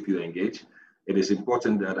and keep you engaged, it is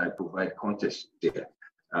important that I provide context here.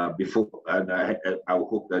 Before, and I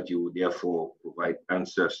hope that you will therefore provide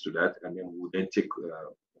answers to that, and then we'll then take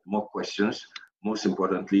more questions. Most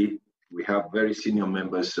importantly, we have very senior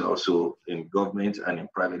members also in government and in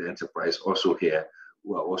private enterprise also here,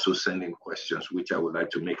 who are also sending questions, which I would like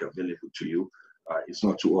to make available to you. It's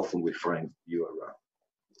not too often we find you around.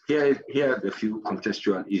 Here are the few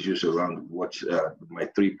contextual issues around what my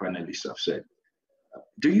three panelists have said.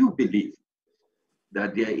 Do you believe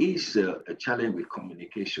that there is a challenge with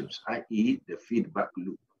communications, i.e. the feedback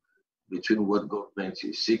loop between what government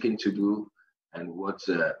is seeking to do and what,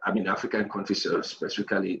 African countries,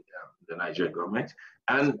 specifically the Nigerian government,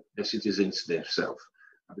 and the citizens themselves?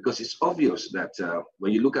 Because it's obvious that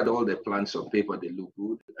when you look at all the plans on paper, they look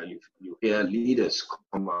good, and you hear leaders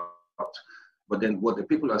come out, but then what the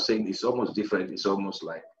people are saying is almost different. It's almost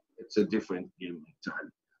like it's a different game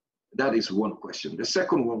entirely. That is one question. The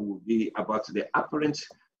second one would be about the apparent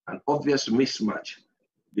and obvious mismatch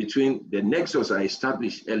between the nexus I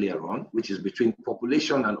established earlier on, which is between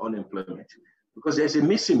population and unemployment, because there's a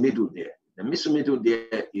missing middle there. The missing middle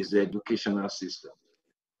there is the educational system.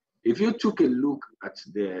 If you took a look at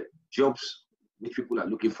the jobs which people are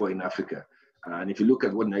looking for in Africa, and if you look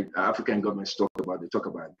at what African governments talk about, they talk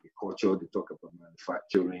about agriculture, they talk about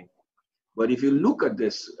manufacturing. But if you look at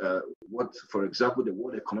this, what, for example, the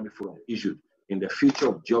World Economic Forum issued in the future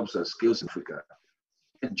of jobs and skills in Africa,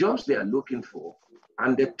 the jobs they are looking for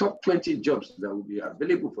and the top 20 jobs that will be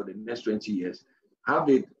available for the next 20 years,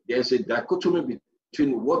 there's a dichotomy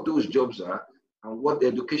between what those jobs are and what the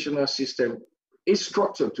educational system is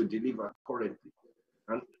structured to deliver currently.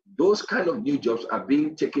 And those kind of new jobs are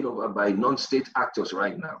being taken over by non-state actors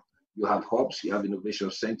right now. You have hubs, you have innovation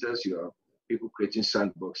centers, you have people creating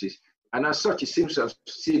sandboxes. And as such, it seems as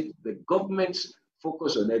if the government's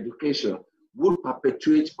focus on education will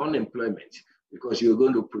perpetuate unemployment, because you're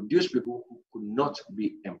going to produce people who could not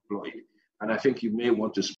be employed. And I think you may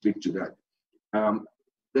want to speak to that.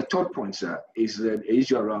 The third point, sir, is the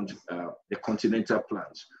issue around the continental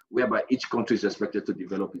plans, whereby each country is expected to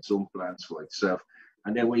develop its own plans for itself.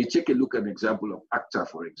 And then when you take a look at an example of ACTA,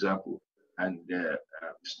 for example, and the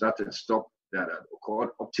start and stop that occurred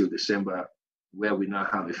up till December, where we now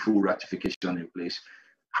have a full ratification in place,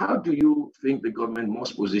 how do you think the government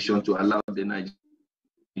must position to allow the Nigerian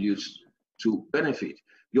youth to benefit?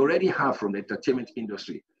 You already have from the entertainment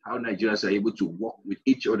industry how Nigerians are able to work with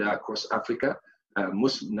each other across Africa.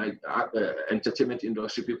 Most entertainment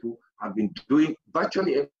industry people have been doing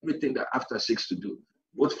virtually everything that After Six to do,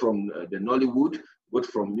 both from the Nollywood, both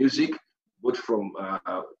from music, both from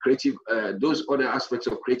creative, those other aspects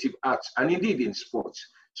of creative arts, and indeed in sports.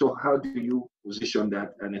 So how do you position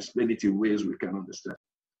that and explain it in ways we can understand?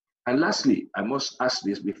 And lastly, I must ask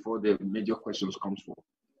this before the major questions comes forward.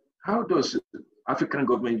 How does African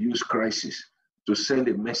government use crisis to send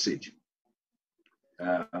a message?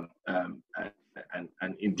 And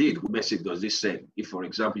indeed, what message does this send? If, for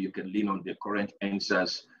example, you can lean on the current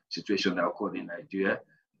NSAS situation that occurred in Nigeria,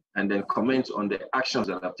 and then comment on the actions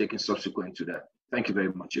that are taken subsequent to that. Thank you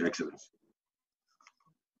very much, Your Excellency.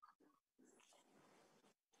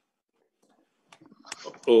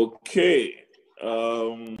 Okay,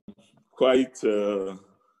 quite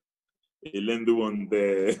a lengthy one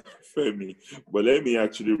there, Femi. But let me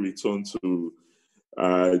actually return to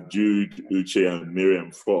Jude, Uche, and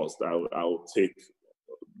Maryam first. I'll take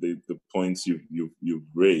the points you've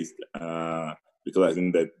raised because I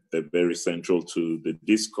think that they're very central to the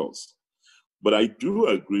discourse. But I do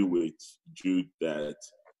agree with Jude that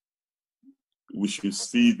we should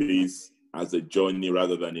see this as a journey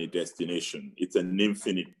rather than a destination. It's an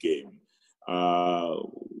infinite game.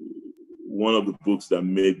 One of the books that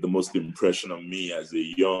made the most impression on me as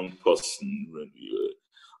a young person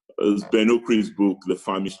was Ben Okri's book, The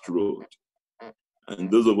Famished Road. And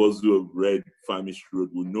those of us who have read Famished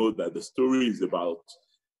Road will know that the story is about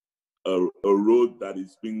a road that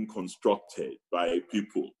is being constructed by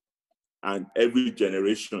people. And every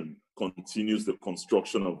generation continues the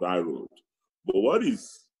construction of that road. But what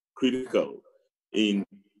is critical in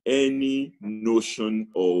any notion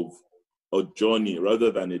of a journey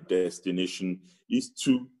rather than a destination is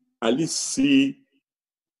to at least see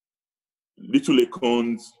little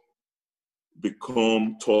acorns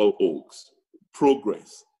become tall oaks,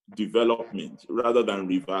 progress, development, rather than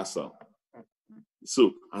reversal.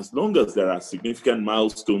 So as long as there are significant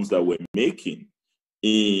milestones that we're making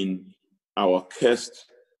in our quest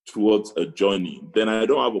towards a journey, then I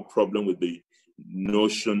don't have a problem with the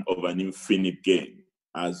notion of an infinite game,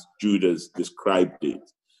 as Jude has described it.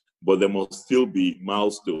 But there must still be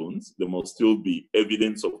milestones, there must still be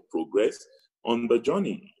evidence of progress on the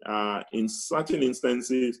journey. In certain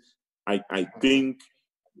instances, I think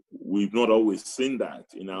we've not always seen that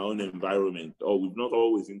in our own environment, or we've not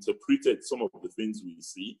always interpreted some of the things we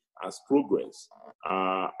see as progress,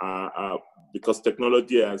 because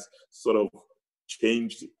technology has sort of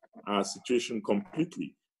changed our situation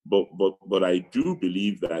completely. But I do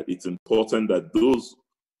believe that it's important that those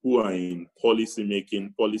who are in policy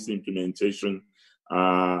making, policy implementation,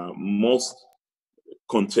 must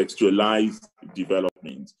contextualize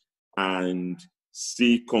development and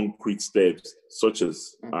see concrete steps, such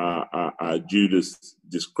as Jude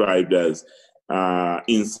described as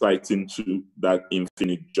insight into that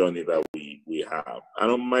infinite journey that we have.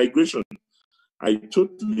 And on migration, I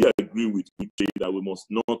totally agree with Uche that we must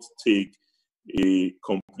not take a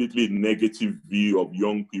completely negative view of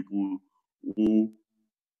young people who,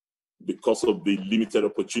 because of the limited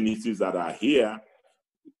opportunities that are here,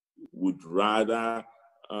 would rather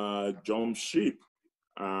jump ship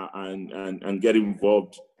and get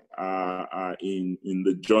involved in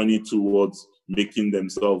the journey towards making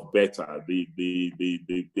themselves better,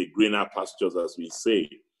 the greener pastures, as we say.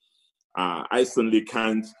 I certainly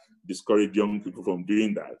can't discourage young people from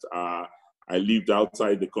doing that. I lived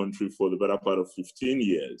outside the country for the better part of 15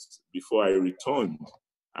 years before I returned.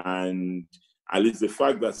 And at least the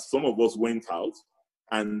fact that some of us went out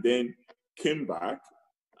and then came back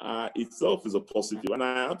itself is a positive. And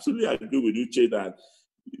I absolutely agree with Uche that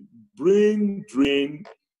brain drain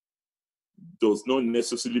does not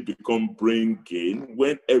necessarily become brain gain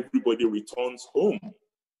when everybody returns home.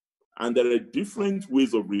 And there are different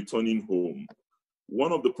ways of returning home.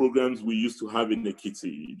 One of the programs we used to have in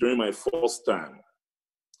Ekiti during my first time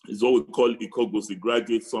is what we call Ikogos, the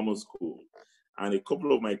Graduate Summer School. And a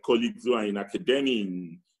couple of my colleagues who are in academia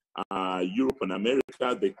in Europe and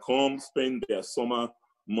America, they come spend their summer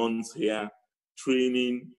months here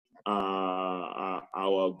training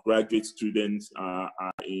our graduate students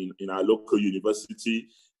in our local university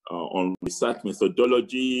on research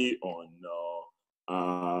methodology, on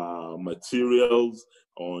materials,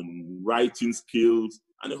 on writing skills,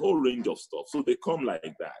 and a whole range of stuff. So they come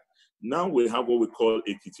like that. Now we have what we call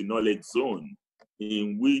Ekiti Knowledge Zone,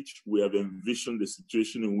 in which we have envisioned the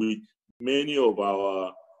situation in which many of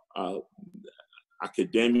our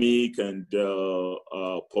academic and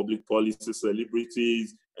public policy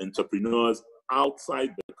celebrities, entrepreneurs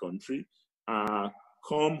outside the country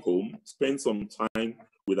come home, spend some time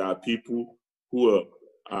with our people who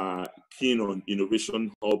are keen on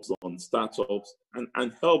innovation hubs, on startups,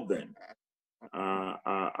 and help them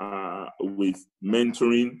with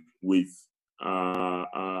mentoring, with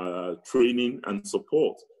training and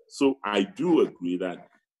support. So I do agree that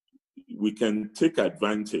we can take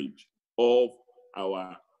advantage of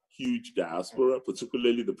our huge diaspora,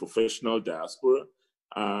 particularly the professional diaspora,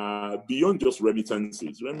 beyond just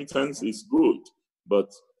remittances. Remittance is good, but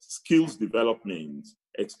skills development,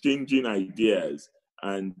 exchanging ideas,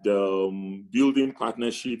 and building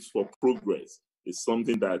partnerships for progress is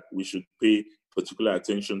something that we should pay particular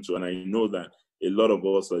attention to. And I know that a lot of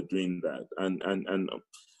us are doing that. And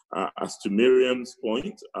as to Maryam's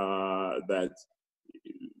point, that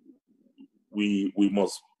we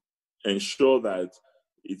must ensure that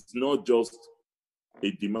it's not just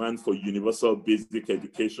a demand for universal basic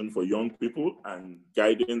education for young people and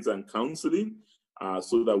guidance and counseling,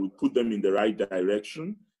 so that we put them in the right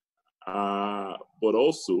direction, but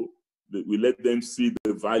also that we let them see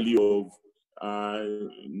the value of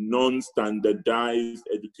non-standardized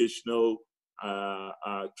educational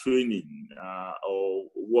training, or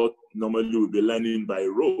what normally we'll be learning by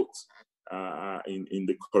rote in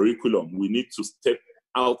the curriculum. We need to step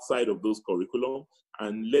outside of those curriculum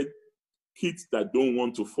and let kids that don't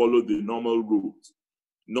want to follow the normal route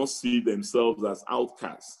not see themselves as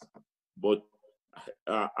outcasts, but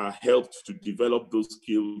are helped to develop those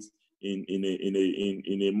skills in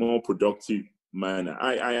a more productive manner.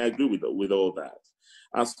 I agree with all that.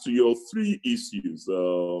 As to your three issues,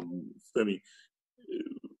 Femi,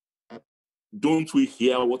 don't we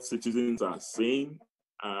hear what citizens are saying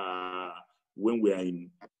when we are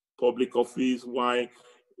in public office? Why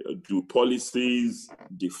do policies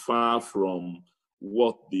differ from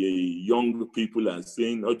what the young people are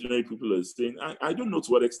saying, ordinary people are saying? I don't know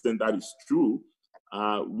to what extent that is true.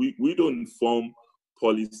 We don't form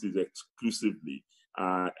policies exclusively.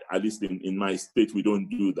 At least in my state, we don't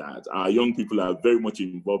do that. Our young people are very much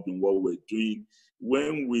involved in what we're doing.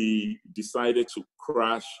 When we decided to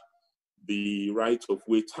crash the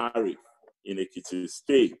right-of-way tariff in Ekiti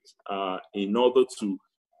State in order to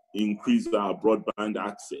increase our broadband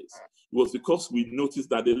access, it was because we noticed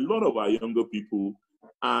that a lot of our younger people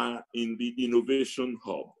are in the innovation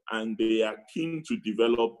hub and they are keen to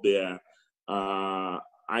develop their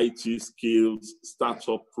IT skills,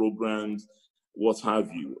 startup programs, what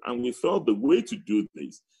have you. And we felt the way to do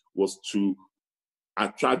this was to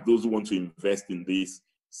attract those who want to invest in this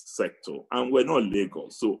sector. And we're not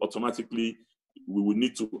Lagos, so automatically we would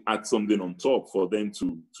need to add something on top for them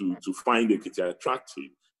to find Ekiti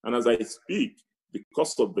attractive. And as I speak,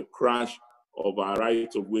 because of the crash of our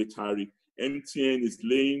right-of-way tariff, MTN is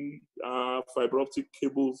laying fiber optic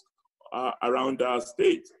cables around our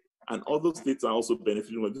state, and other states are also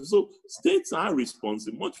benefiting from this. So states are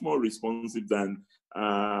responsive, much more responsive than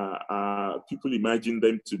people imagine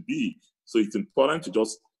them to be. So it's important to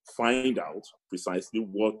just find out precisely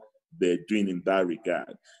what they're doing in that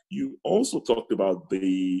regard. You also talked about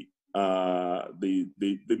the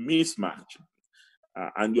mismatch,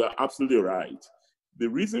 and you're absolutely right. The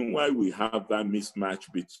reason why we have that mismatch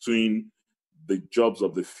between the jobs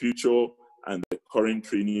of the future and the current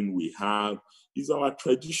training we have is our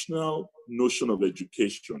traditional notion of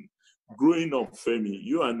education. Growing up, Femi,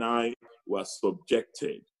 you and I were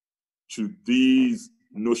subjected to this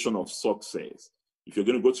notion of success. If you're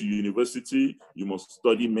going to go to university, you must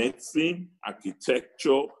study medicine,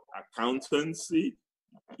 architecture, accountancy.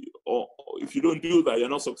 Or if you don't do that, you're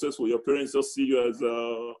not successful. Your parents just see you as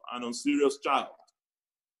an unserious child.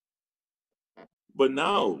 But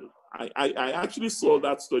now, I actually saw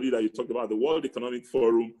that study that you talked about, the World Economic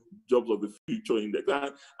Forum Jobs of the Future Index.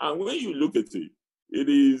 And when you look at it, it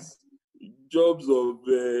is jobs of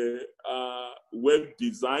web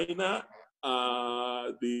designer,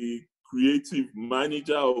 the creative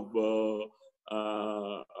manager of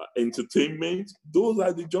entertainment. Those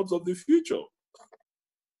are the jobs of the future.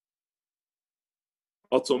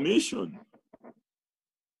 Automation.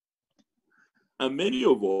 And many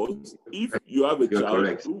of us, if you have a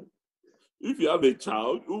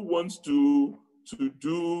child who wants to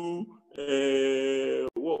do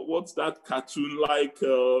what's that cartoon-like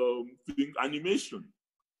thing, animation,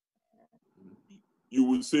 you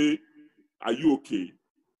will say, "Are you okay?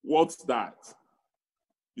 What's that?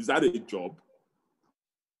 Is that a job?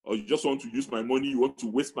 Or you just want to use my money? You want to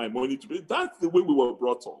waste my money to pay?" That's the way we were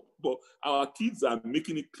brought up. But our kids are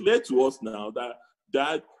making it clear to us now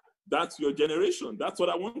that that's your generation. That's what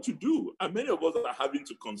I want to do. And many of us are having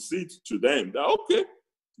to concede to them that, okay,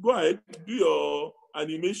 go ahead, do your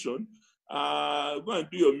animation, go and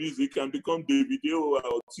do your music and become David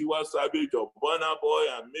or Tiwa Savage or Burna Boy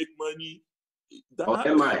and make money. Or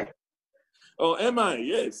am I? Oh, am I?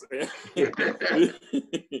 Yes.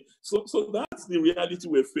 So that's the reality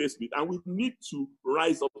we're faced with. And we need to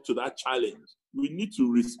rise up to that challenge. We need to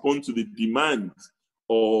respond to the demands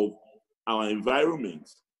of our environment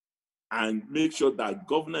and make sure that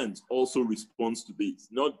governance also responds to this,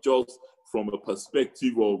 not just from a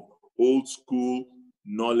perspective of old school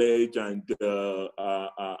knowledge and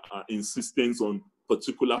insistence on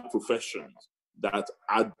particular professions that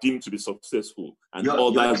are deemed to be successful and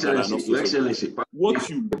others that are not so successful.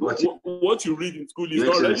 What you read in school is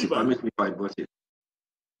not relevant. Permit me if I bought it.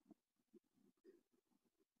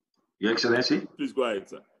 Your Excellency? Please go ahead,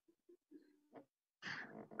 sir.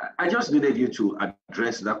 I just needed you to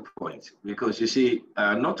address that point because you see,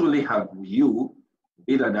 not only have you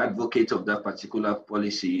been an advocate of that particular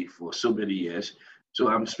policy for so many years. So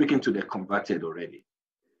I'm speaking to the converted already.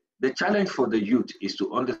 The challenge for the youth is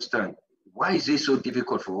to understand, why is it so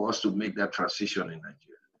difficult for us to make that transition in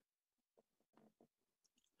Nigeria?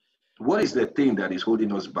 What is the thing that is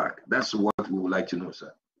holding us back? That's what we would like to know,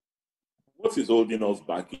 sir. What is holding us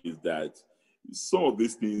back is that some of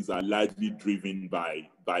these things are largely driven by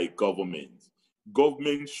government.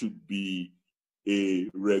 Government should be a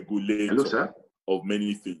regulator. Hello, sir. Of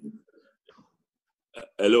many things.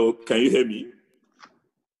 Hello, can you hear me?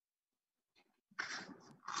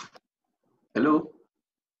 Hello?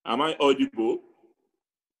 Am I audible?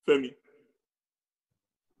 Femi?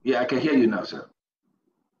 Yeah, I can hear you now, sir.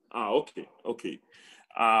 Okay.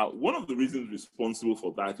 One of the reasons responsible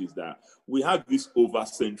for that is that we have this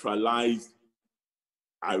over-centralized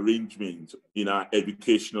arrangement in our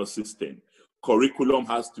educational system. Curriculum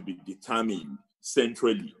has to be determined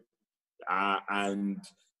centrally, and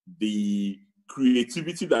the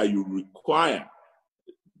creativity that you require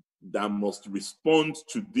that must respond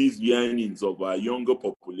to these yearnings of our younger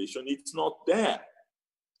population, it's not there.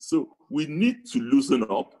 So we need to loosen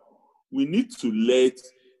up. We need to let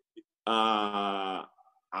our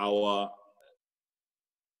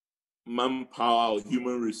manpower or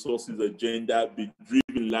human resources agenda be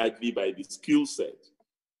driven largely by the skill set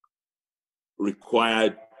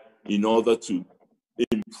required in order to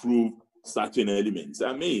improve certain elements.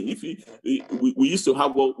 I mean, if we used to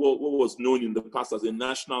have what was known in the past as a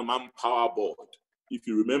National Manpower Board, if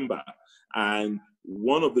you remember, and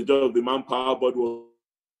one of the jobs of the Manpower Board was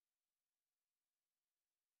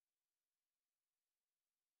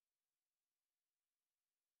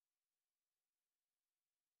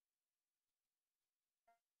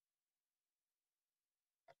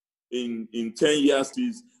in 10 years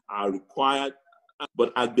these are required,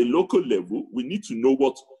 but at the local level, we need to know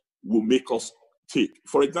what will make us take.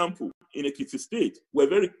 For example, in Ekiti State, we're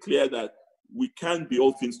very clear that we can't be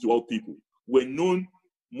all things to all people. We're known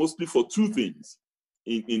mostly for two things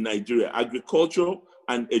in Nigeria: agriculture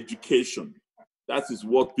and education. That is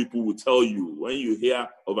what people will tell you when you hear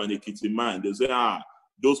of an Ekiti man. They say,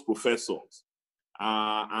 those professors,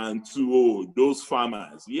 and those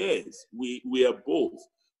farmers. Yes, we are both.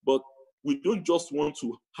 But we don't just want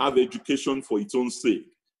to have education for its own sake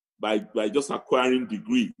by just acquiring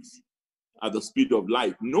degrees at the speed of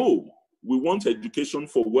light. No, we want education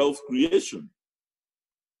for wealth creation,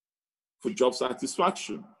 for job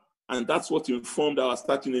satisfaction. And that's what informed our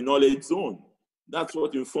starting a knowledge zone. That's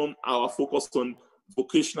what informed our focus on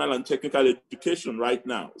vocational and technical education right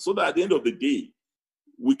now. So that at the end of the day,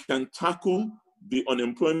 we can tackle the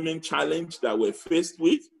unemployment challenge that we're faced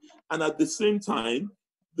with, and at the same time,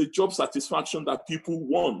 the job satisfaction that people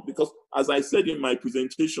want. Because as I said in my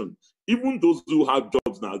presentation, even those who have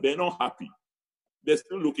jobs now, they're not happy. They're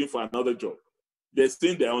still looking for another job. They're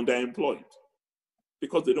saying they're underemployed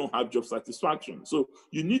because they don't have job satisfaction. So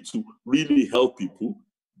you need to really help people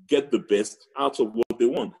get the best out of what they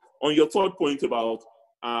want. On your third point about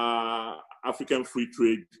African Free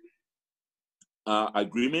Trade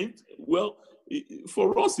Agreement, well,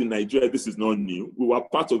 for us in Nigeria, this is not new. We were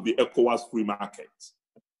part of the ECOWAS free market.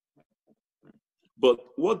 But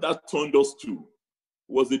what that turned us to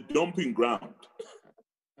was a dumping ground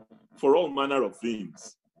for all manner of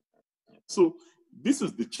things. So this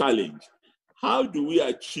is the challenge. How do we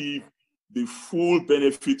achieve the full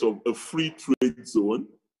benefit of a free trade zone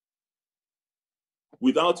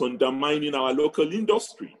without undermining our local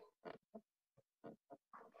industry?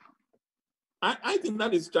 I think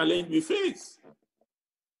that is the challenge we face.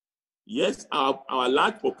 Yes, our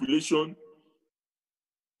large population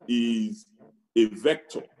is a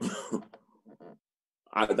vector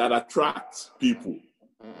that attracts people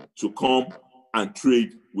to come and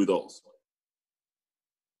trade with us.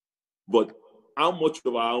 But how much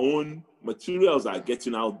of our own materials are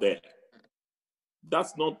getting out there?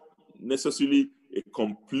 That's not necessarily a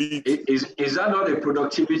complete... Is that not a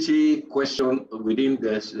productivity question within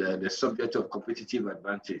the subject of competitive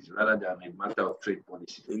advantage rather than a matter of trade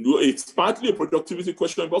policy? It's partly a productivity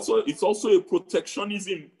question, but it's also a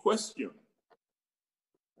protectionism question.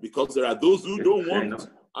 Because there are those who don't want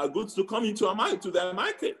our goods to come into their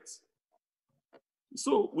markets.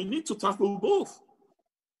 So we need to tackle both.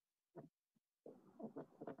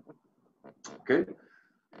 Okay.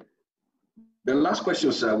 The last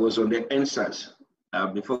question, sir, was on the answers.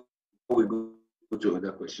 Before we go to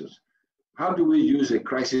other questions, how do we use a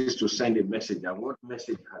crisis to send a message, and what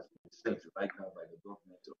message has been sent right now by the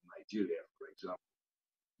government of Nigeria, for example?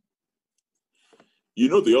 You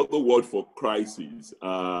know, the other word for crisis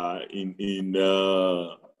in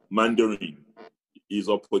Mandarin is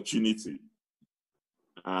opportunity.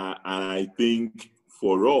 And I think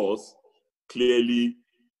for us, clearly,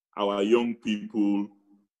 our young people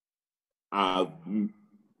have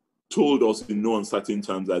told us in no uncertain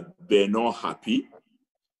terms that they're not happy,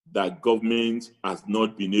 that government has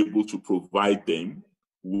not been able to provide them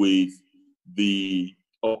with the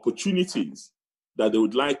opportunities that they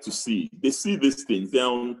would like to see. They see these things, they're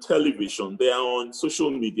on television, they are on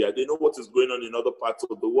social media, they know what is going on in other parts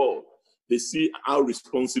of the world. They see how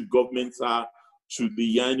responsive governments are to the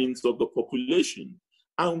yearnings of the population.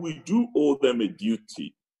 And we do owe them a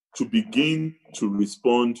duty to begin to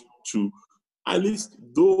respond to at least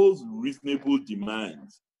those reasonable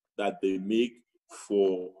demands that they make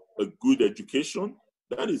for a good education.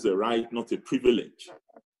 That is a right, not a privilege.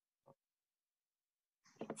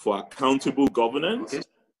 For accountable governance,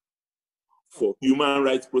 for human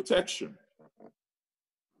rights protection.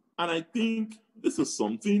 And I think this is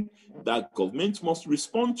something that government must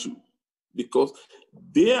respond to, because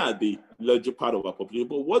they are the larger part of our population,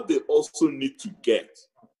 but what they also need to get,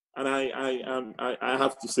 and I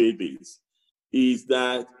have to say this, is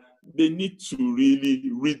that they need to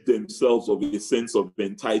really rid themselves of a sense of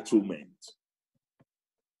entitlement.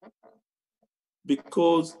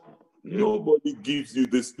 Because nobody gives you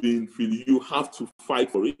this thing, Phil. You have to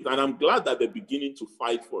fight for it. And I'm glad that they're beginning to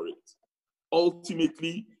fight for it.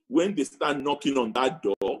 Ultimately, when they start knocking on that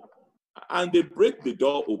door and they break the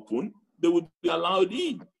door open, they would be allowed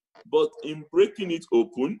in. But in breaking it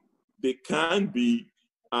open, they can do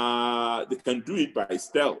it by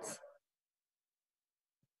stealth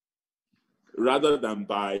rather than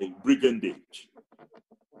by brigandage.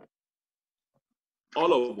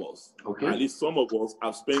 All of us, at least some of us,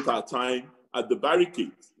 have spent our time at the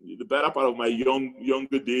barricades. The better part of my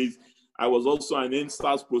younger days, I was also an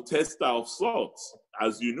NSAS protester of sorts,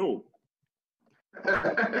 as you know.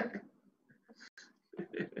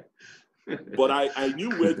 But I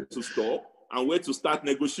knew where to stop and where to start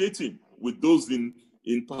negotiating with those in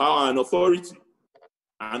power and authority.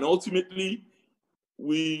 And ultimately,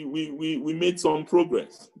 we made some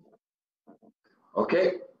progress.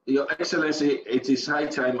 Okay. Your Excellency, it is high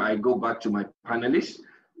time I go back to my panelists,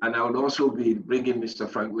 and I would also be bringing Mr.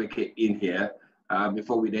 Frank Weke in here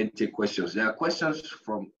before we then take questions. There are questions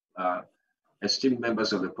from esteemed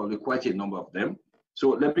members of the public, quite a number of them. So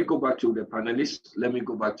let me go back to the panelists. Let me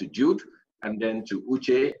go back to Jude, and then to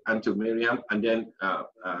Uche, and to Maryam, and then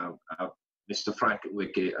Mr. Frank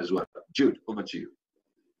Weke as well. Jude, over to you.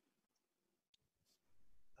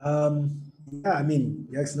 Yeah, I mean,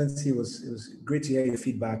 Your Excellency, it was great to hear your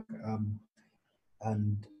feedback,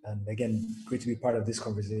 and again, great to be part of this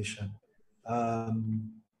conversation.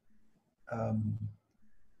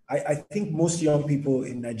 I think most young people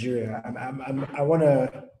in Nigeria, I want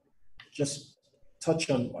to just touch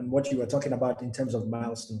on what you were talking about in terms of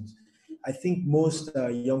milestones. I think most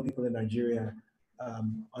young people in Nigeria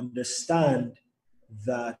understand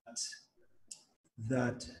that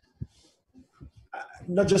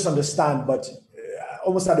not just understand, but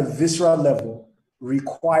almost at a visceral level,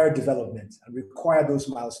 require development and require those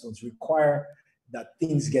milestones, require that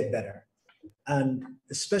things get better. And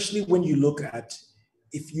especially when you look at,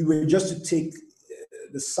 if you were just to take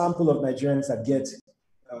the sample of Nigerians that get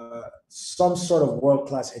some sort of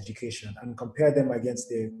world-class education and compare them against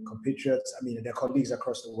their compatriots, I mean, their colleagues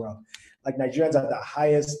across the world. Like Nigerians are the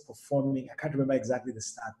highest performing, I can't remember exactly the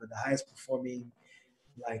stat, but the highest performing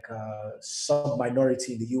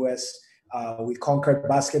sub-minority in the US. We conquered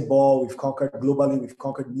basketball, we've conquered globally, we've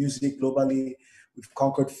conquered music globally, we've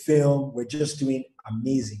conquered film. We're just doing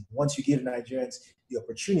amazing. Once you give Nigerians the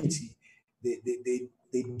opportunity,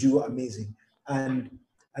 they do amazing. And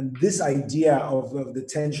this idea of the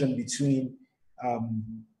tension between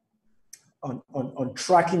on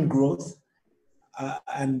tracking growth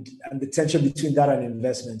and the tension between that and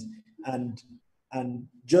investment, and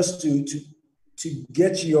just to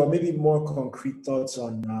get your maybe more concrete thoughts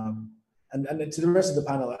on and to the rest of the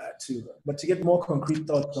panel too, but to get more concrete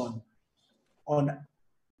thoughts on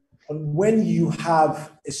when you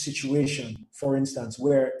have a situation, for instance,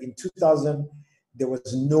 where in 2000 there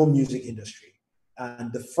was no music industry,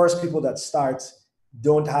 and the first people that start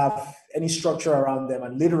don't have any structure around them,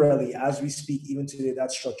 and literally, as we speak, even today,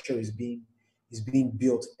 that structure is being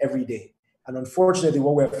built every day. And unfortunately,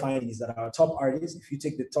 what we're finding is that our top artists, if you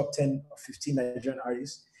take the top 10 or 15 Nigerian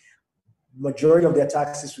artists, majority of their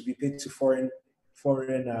taxes will be paid to foreign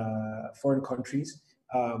countries.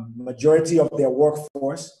 Majority of their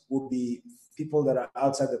workforce will be people that are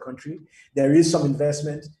outside the country. There is some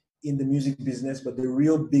investment in the music business, but the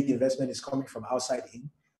real big investment is coming from outside in.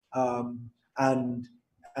 And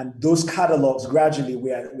those catalogs, gradually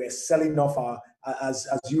we're selling off as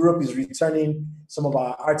Europe is returning some of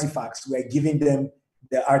our artifacts, we're giving them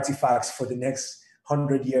the artifacts for the next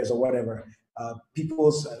 100 years or whatever.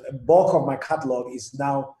 People's bulk of my catalog is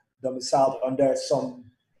now domiciled under some,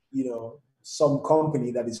 some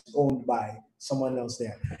company that is owned by someone else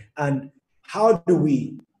there. And how do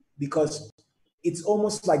we, because it's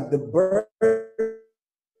almost like the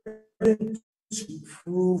burden to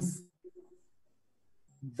prove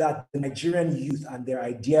that the Nigerian youth and their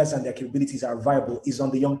ideas and their capabilities are viable is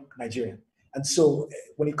on the young Nigerian. And so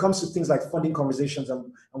when it comes to things like funding conversations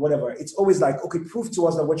and whatever, it's always like, okay, prove to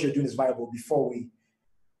us that what you're doing is viable before we.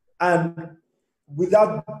 And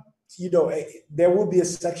without, there will be a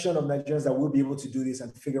section of Nigerians that will be able to do this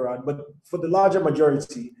and figure out, but for the larger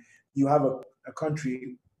majority, you have a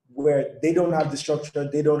country where they don't have the structure,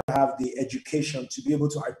 they don't have the education to be able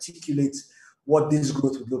to articulate what this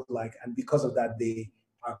growth would look like. And because of that, they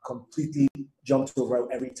are completely jumped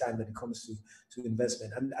over every time that it comes to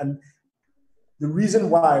investment. And the reason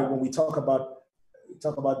why when we talk about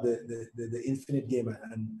the infinite game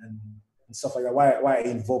and stuff like that, why I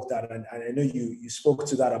invoke that, and I know you spoke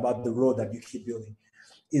to that about the road that you keep building,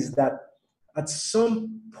 is that at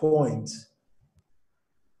some point,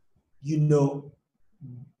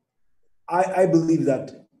 I believe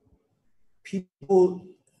that people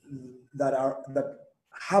that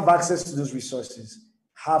have access to those resources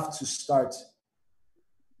have to start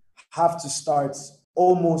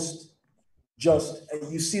almost just,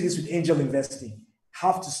 you see this with angel investing,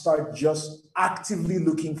 have to start just actively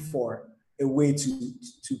looking for a way to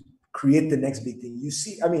create the next big thing. You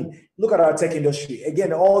see, look at our tech industry.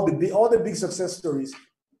 Again, all the big success stories.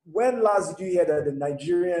 When last did you hear that the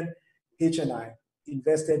Nigerian HNI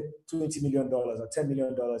invested $20 million or $10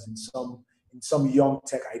 million in some young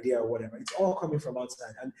tech idea or whatever? It's all coming from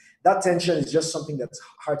outside. And that tension is just something that's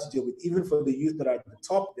hard to deal with. Even for the youth that are at the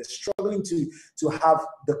top, they're struggling to have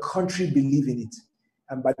the country believe in it.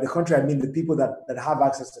 And by the country, I mean the people that have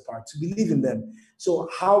access to power, to believe in them. So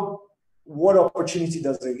what opportunity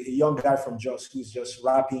does a young guy from Jos who's just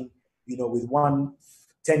rapping, with one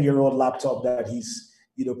 10-year-old laptop that he's,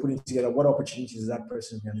 putting together, what opportunities does that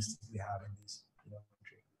person realistically have in this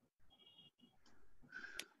country?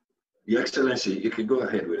 Your Excellency, you can go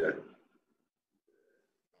ahead with that.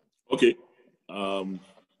 Okay.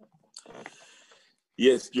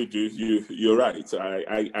 Yes, Jude, you're right.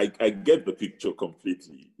 I get the picture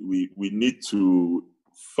completely. We need to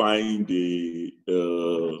find a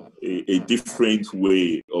different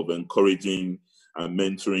way of encouraging and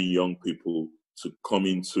mentoring young people to come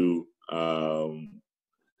into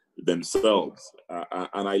themselves.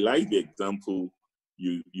 And I like the example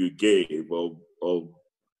you gave of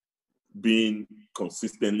being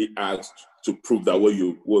consistently asked to prove that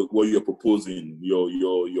what you're proposing,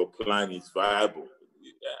 your plan is viable.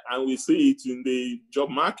 And we see it in the job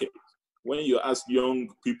market. When you ask young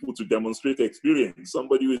people to demonstrate experience,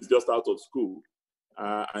 somebody who is just out of school,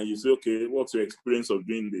 and you say, okay, what's your experience of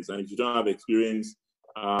doing this? And if you don't have experience,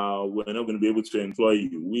 we're not going to be able to employ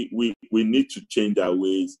you. We need to change our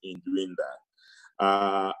ways in doing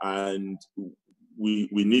that. And we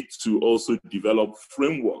need to also develop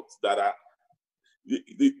frameworks that are,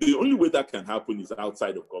 the only way that can happen is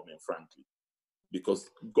outside of government, frankly, because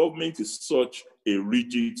government is such a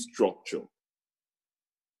rigid structure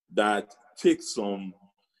that takes some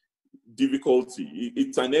difficulty.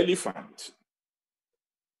 It's an elephant.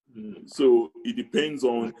 So it depends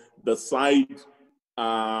on the side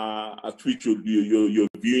at which you're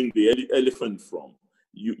viewing the elephant from.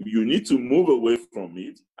 You need to move away from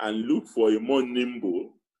it and look for a more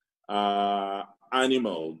nimble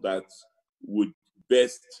animal that would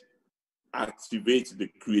best activate the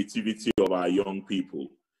creativity of our young people.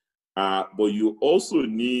 But you also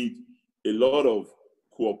need a lot of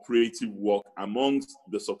cooperative work amongst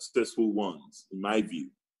the successful ones, in my view.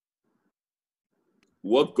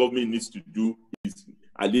 What government needs to do is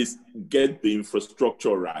at least get the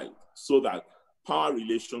infrastructure right so that power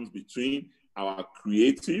relations between our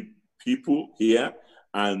creative people here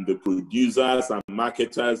and the producers and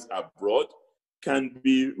marketers abroad can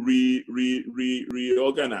be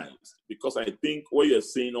reorganized. Because I think what you're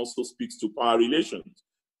saying also speaks to power relations.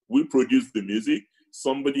 We produce the music,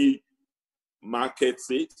 somebody markets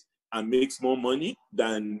it and makes more money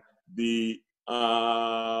than the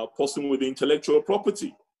person with the intellectual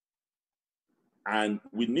property. And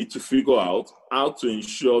we need to figure out how to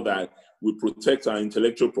ensure that we protect our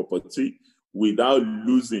intellectual property without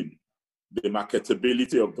losing the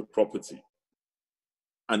marketability of the property.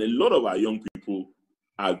 And a lot of our young people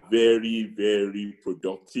are very, very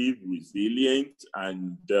productive, resilient,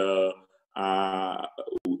 and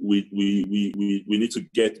we need to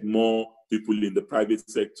get more people in the private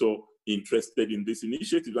sector interested in this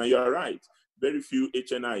initiative. And you're right, very few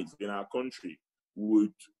HNIs in our country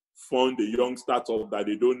would fund a young startup that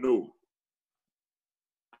they don't know.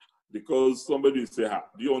 Because somebody will say,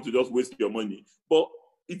 do you want to just waste your money? But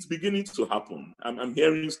it's beginning to happen. I'm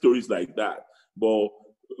hearing stories like that. But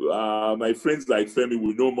my friends like Femi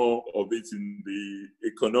will know more of it in the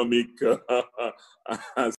economic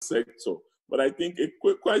sector. But I think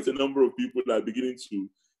quite a number of people are beginning to,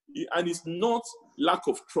 and it's not lack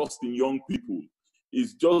of trust in young people.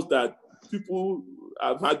 It's just that people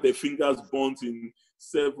have had their fingers burnt in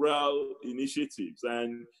several initiatives,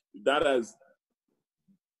 and that has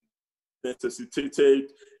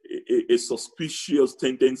necessitated a suspicious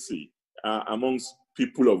tendency amongst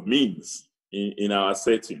people of means in our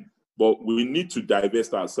setting. But we need to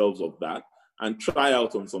divest ourselves of that and try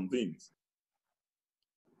out on some things.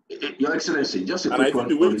 Your Excellency, just a quick and I think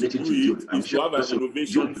the way to do Jude. it is to have an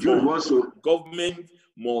innovation fund. Government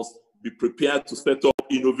must be prepared to set up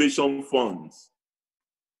innovation funds.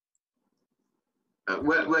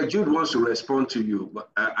 Well, Jude wants to respond to you, but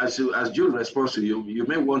as Jude responds to you, you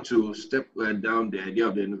may want to step down the idea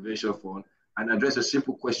of the innovation fund and address a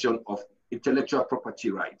simple question of intellectual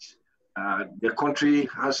property rights. The country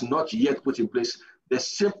has not yet put in place the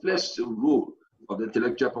simplest rule of the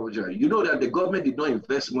intellectual property right. You know that the government did not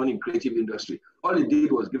invest money in creative industry. All it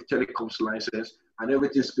did was give telecoms license and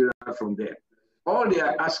everything spiraled from there. All they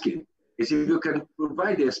are asking is if you can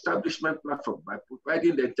provide the establishment platform by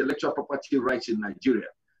providing the intellectual property rights in Nigeria,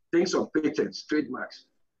 things on patents, trademarks,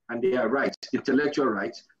 and their rights, intellectual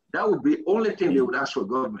rights, that would be the only thing they would ask for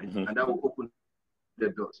government, and that will open the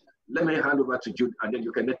doors. Let me hand over to Jude, and then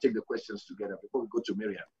you can then take the questions together before we go to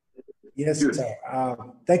Maryam. Yes, sir.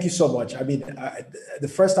 Thank you so much. I mean, the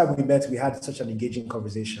first time we met, we had such an engaging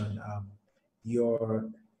conversation. Your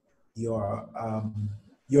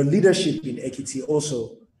leadership in Ekiti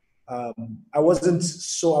also, I wasn't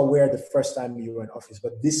so aware the first time you were in office,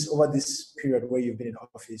 but over this period where you've been in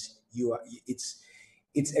office,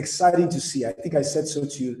 it's exciting to see. I think I said so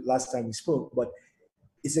to you last time we spoke, but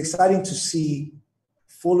it's exciting to see,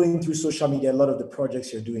 following through social media, a lot of the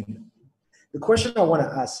projects you're doing. The question I want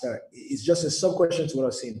to ask, sir, is just a sub-question to what I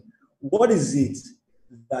was saying. What is it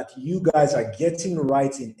that you guys are getting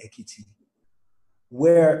right in Ekiti,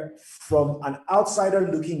 where from an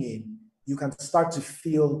outsider looking in, you can start to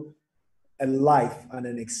feel a life and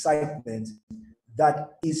an excitement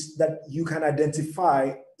that you can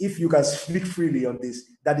identify, if you guys speak freely on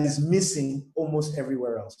this, that is missing almost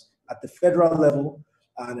everywhere else, at the federal level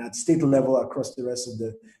and at state level across the rest of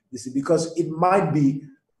this, because you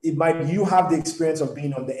have the experience of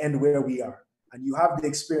being on the end where we are, and you have the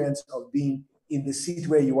experience of being in the seat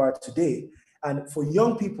where you are today. And for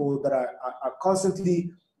young people that are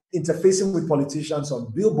constantly interfacing with politicians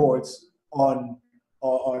on billboards,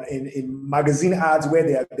 in magazine ads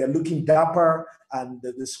where they're looking dapper and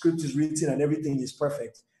the script is written and everything is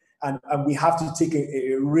perfect, and we have to take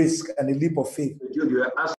a risk and a leap of faith. You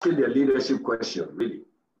are asking the leadership question, really.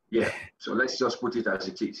 Yeah, so let's just put it as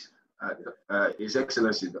it is. His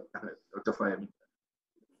Excellency, Dr. Fayemi.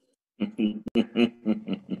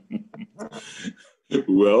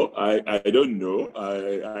 Well, I don't know.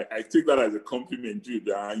 I take that as a compliment, Jude.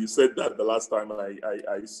 You said that the last time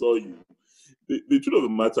I saw you. The truth of the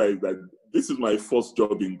matter is that this is my first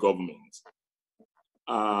job in government.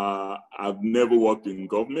 I've never worked in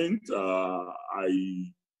government.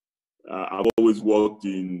 I've always worked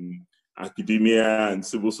in academia and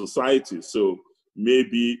civil society. So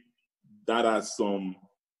maybe that has some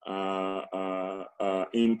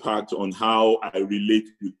impact on how I relate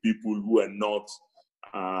with people who are not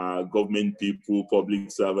government people,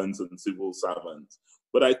 public servants, and civil servants.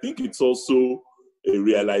 But I think it's also a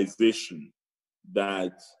realization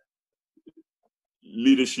that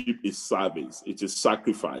leadership is service, it is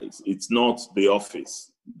sacrifice. It's not the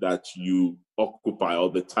office that you occupy or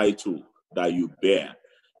the title that you bear.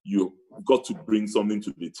 You've got to bring something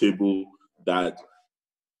to the table that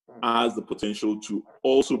has the potential to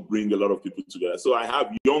also bring a lot of people together. So I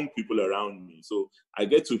have young people around me. So I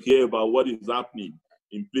get to hear about what is happening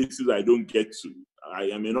in places I don't get to.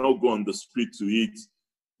 I may not go on the street to eat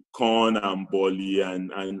corn and barley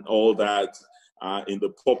and all that in the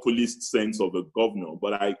populist sense of a governor,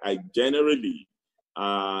 but I generally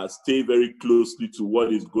stay very closely to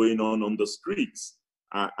what is going on the streets.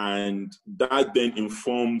 And that then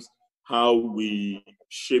informs how we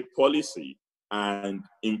shape policy and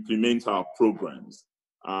implement our programs.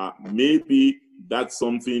 Maybe that's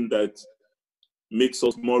something that makes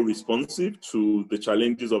us more responsive to the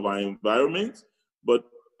challenges of our environment, but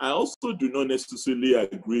I also do not necessarily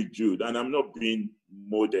agree, Jude, and I'm not being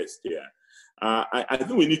modest here. I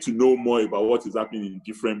think we need to know more about what is happening in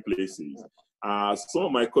different places. Some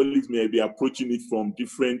of my colleagues may be approaching it from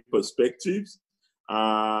different perspectives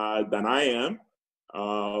than I am.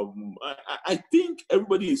 I think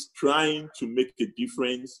everybody is trying to make a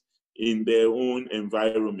difference in their own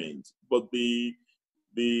environment, but the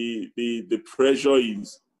pressure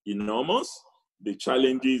is enormous. The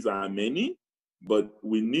challenges are many, but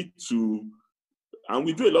we need to, and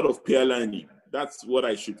we do a lot of peer learning. That's what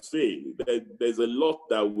I should say. There's a lot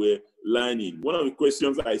that we're learning. One of the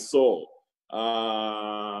questions I saw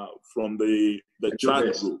from the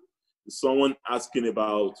chat group, someone asking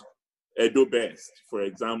about Edo Best, for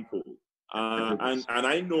example. And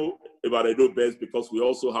I know about Edo Best because we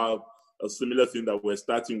also have a similar thing that we're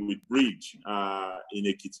starting with Bridge in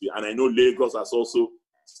Ekiti. And I know Lagos has also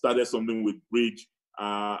started something with Bridge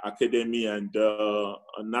Academy, and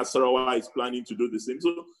Nasarawa is planning to do the same.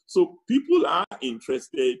 So people are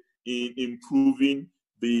interested in improving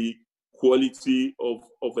the quality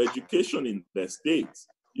of education in their states.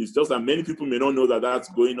 It's just that many people may not know that that's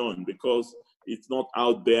going on because it's not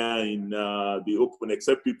out there in the open,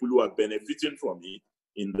 except people who are benefiting from it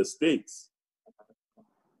in the states.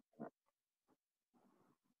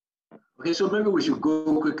 Okay, so maybe we should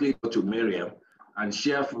go quickly to Maryam and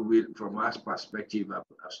share from our perspective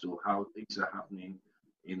as to how things are happening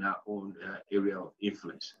in our own area of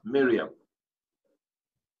influence. Maryam.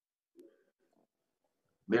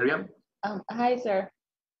 Hi, sir.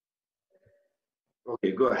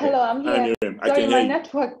 Okay, go ahead. Hello, I'm here. Hi, sorry, my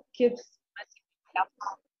network keeps.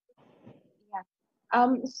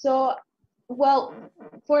 Yeah. So, well,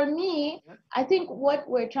 for me, I think what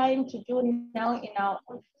we're trying to do now in our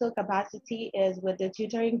official capacity is with the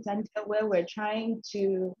tutoring center, where we're trying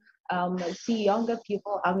to see younger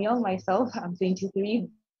people. I'm young myself, I'm 23,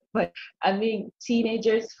 but I mean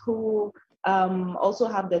teenagers who also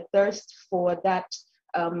have the thirst for that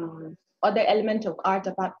other element of art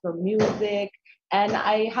apart from music. And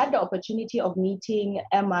I had the opportunity of meeting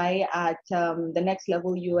MI at the Next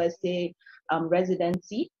Level USA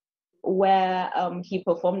residency, where he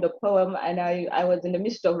performed a poem, and I was in the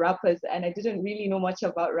midst of rappers, and I didn't really know much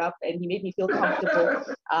about rap, and he made me feel comfortable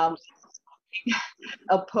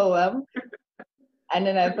a poem, and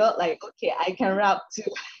then I felt like, okay, I can rap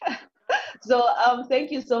too. So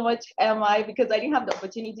thank you so much, MI, because I didn't have the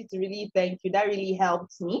opportunity to really thank you. That really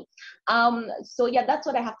helped me. So yeah, that's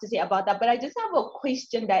what I have to say about that. But I just have a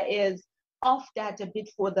question that is off that a bit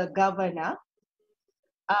for the governor.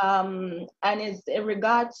 And it's in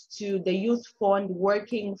regards to the youth fund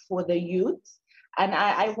working for the youth. And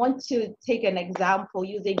I want to take an example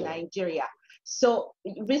using Nigeria. So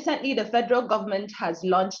recently the federal government has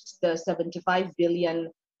launched the 75 billion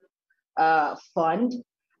fund.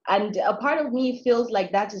 And a part of me feels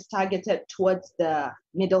like that is targeted towards the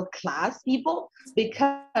middle class people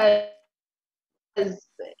because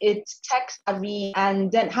it's tech savvy.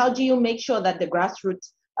 And then how do you make sure that the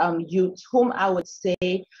grassroots youth, whom I would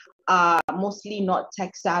say are mostly not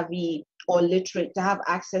tech savvy or literate, to have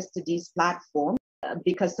access to these platforms?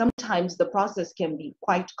 Because sometimes the process can be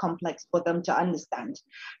quite complex for them to understand.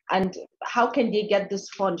 And how can they get this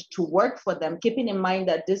fund to work for them, keeping in mind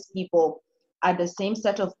that these people are the same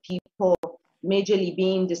set of people majorly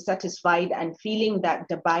being dissatisfied and feeling that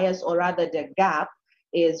the bias, or rather the gap,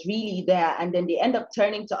 is really there, and then they end up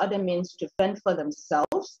turning to other means to fend for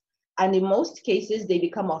themselves. And in most cases, they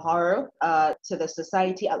become a horror to the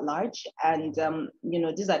society at large. And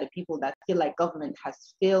these are the people that feel like government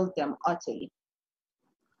has failed them utterly.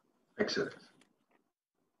 Excellent.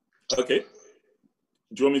 Okay.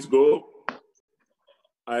 Do you want me to go?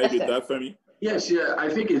 I did that for me. Yes, yeah, I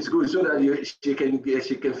think it's good so that she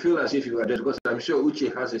can feel as if you are there, because I'm sure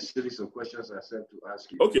Uche has a series of questions I said to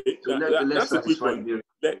ask you. Okay, so that's a quick one.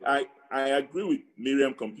 I agree with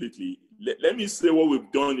Maryam completely. Let me say what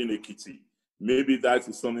we've done in Ekiti. Maybe that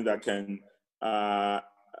is something that can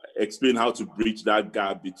explain how to bridge that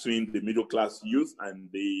gap between the middle class youth and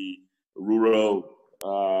the rural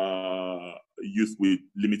youth with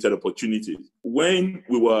limited opportunities. When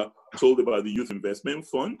we were told about the Youth Investment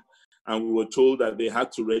Fund, and we were told that they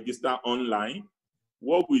had to register online,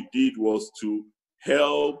 what we did was to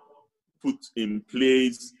help put in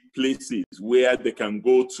place places where they can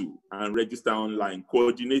go to and register online,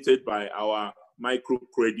 coordinated by our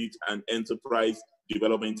Microcredit and Enterprise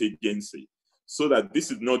Development Agency, so that this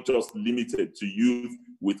is not just limited to youth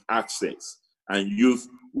with access and youth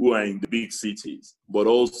who are in the big cities, but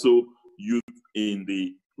also youth in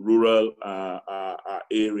the rural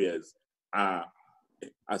areas are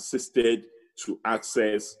assisted to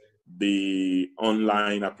access the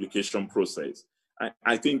online application process.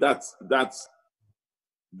 I think that's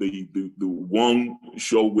the one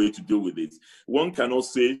sure way to deal with it. One cannot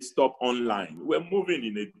say stop online. We're moving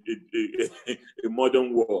in a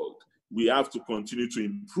modern world. We have to continue to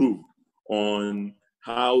improve on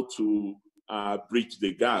how to bridge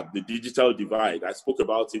the gap, the digital divide. I spoke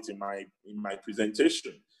about it in my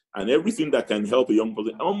presentation. And everything that can help a young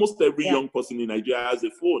person. Almost every young person in Nigeria has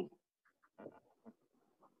a phone.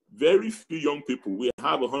 Very few young people. We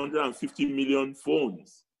have 150 million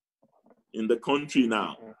phones in the country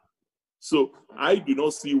now. So I do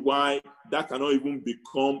not see why that cannot even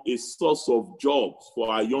become a source of jobs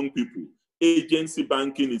for our young people. Agency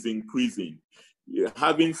banking is increasing.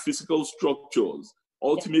 Having physical structures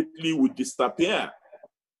ultimately would disappear.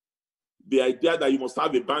 The idea that you must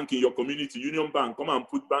have a bank in your community, Union Bank, come and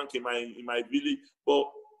put bank in my village, but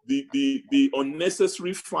the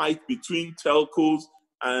unnecessary fight between telcos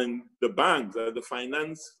and the banks, the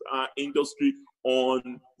finance industry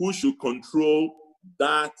on who should control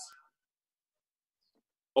that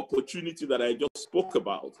opportunity that I just spoke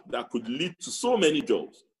about that could lead to so many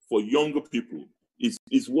jobs for younger people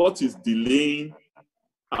is what is delaying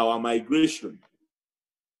our migration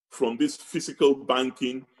from this physical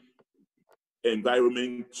banking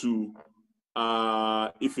environment to,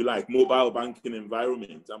 if you like, mobile banking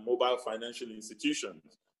environment and mobile financial institutions,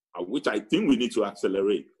 which I think we need to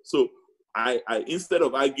accelerate. So I instead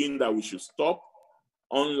of arguing that we should stop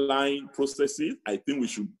online processes, I think we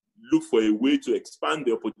should look for a way to expand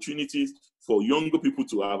the opportunities for younger people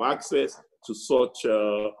to have access to such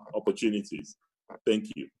opportunities.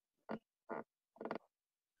 Thank you.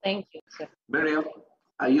 Thank you, sir. Maryam,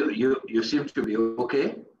 you seem to be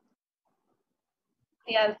okay?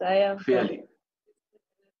 Yes, I am. Fairly.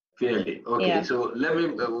 Okay, yeah. So let me,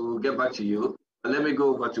 we'll get back to you. Let me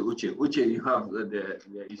go over to Uche. Uche, you have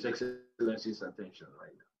His Excellency's attention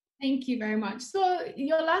right now. Thank you very much. So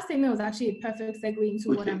your last statement was actually a perfect segue into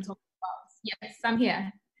what I'm talking about. Yes, I'm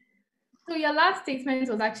here. So your last statement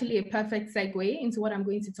was actually a perfect segue into what I'm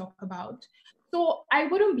going to talk about. So I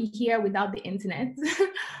wouldn't be here without the internet.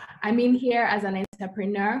 I'm in here as an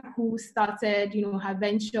entrepreneur who started, her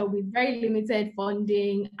venture with very limited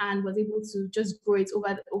funding and was able to just grow it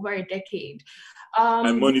over a decade.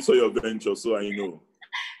 I monitor your venture, so I know.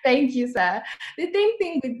 Thank you, sir. The same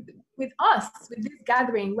thing with us, with this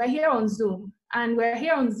gathering. We're here on Zoom, and we're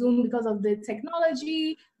here on Zoom because of the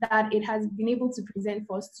technology that it has been able to present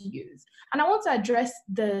for us to use. And I want to address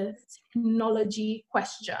the technology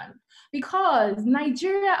question because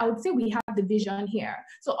Nigeria, I would say we have the vision here.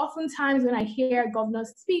 So oftentimes when I hear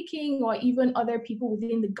governors speaking or even other people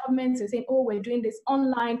within the government, they're saying, oh, we're doing this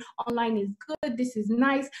online is good, this is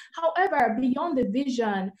nice. However, beyond the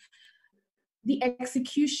vision, the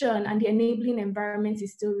execution and the enabling environment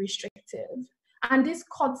is still restrictive. And this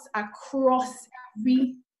cuts across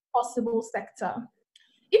every possible sector.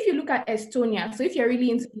 If you look at Estonia, so if you're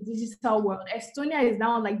really into the digital world, Estonia is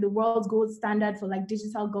now like the world's gold standard for like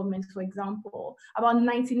digital government, for example. About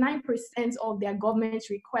 99% of their government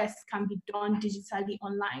requests can be done digitally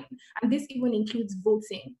online. And this even includes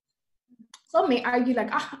voting. Some may argue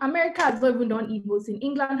like, America has not even done e-voting,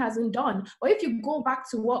 England hasn't done. But if you go back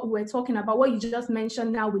to what we're talking about, what you just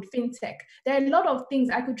mentioned now with fintech, there are a lot of things.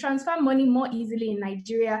 I could transfer money more easily in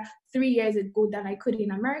Nigeria 3 years ago than I could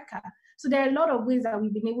in America. So there are a lot of ways that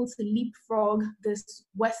we've been able to leapfrog this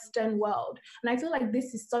Western world. And I feel like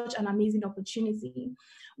this is such an amazing opportunity.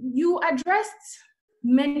 You addressed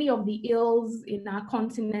many of the ills in our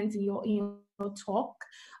continent in your talk,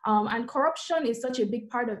 and corruption is such a big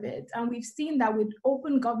part of it. And we've seen that with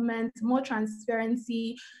open government, more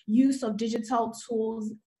transparency, use of digital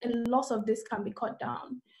tools, a lot of this can be cut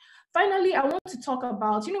down. Finally, I want to talk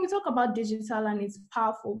about, we talk about digital and it's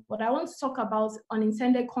powerful, but I want to talk about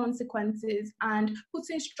unintended consequences and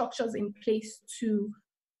putting structures in place to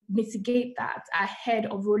mitigate that ahead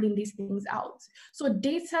of rolling these things out. So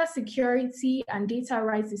data security and data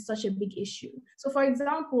rights is such a big issue. So for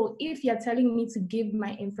example, if you're telling me to give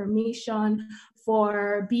my information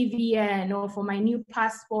for BVN or for my new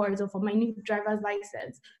passport or for my new driver's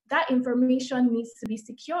license, that information needs to be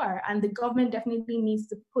secure, and the government definitely needs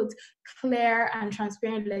to put clear and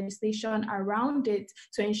transparent legislation around it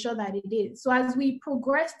to ensure that it is. So as we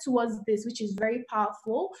progress towards this, which is very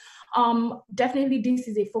powerful, definitely this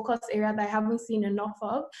is a focus area that I haven't seen enough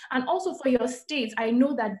of. And also for your states, I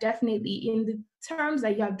know that definitely in the terms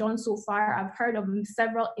that you have done so far, I've heard of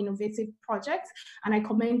several innovative projects, and I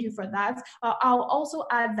commend you for that. I'll also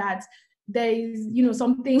add that there is,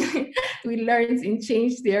 something we learned in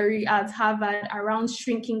change theory at Harvard around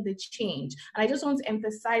shrinking the change. And I just want to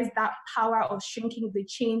emphasize that power of shrinking the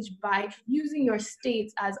change by using your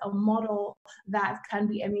state as a model that can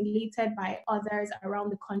be emulated by others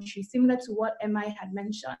around the country, similar to what MI had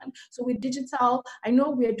mentioned. So with digital, I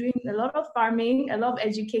know we're doing a lot of farming, a lot of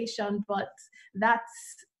education, but that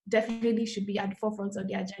definitely should be at the forefront of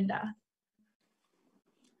the agenda.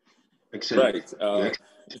 Excellent. Right.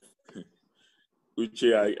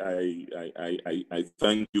 Uche, I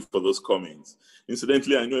thank you for those comments.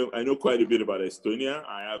 Incidentally, I know quite a bit about Estonia.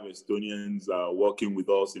 I have Estonians working with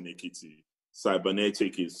us in Ekiti.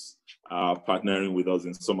 Cybernetic is partnering with us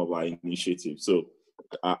in some of our initiatives. So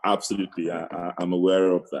absolutely, I'm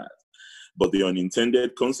aware of that. But the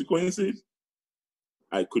unintended consequences,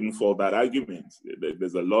 I couldn't fall that argument.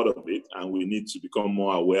 There's a lot of it, and we need to become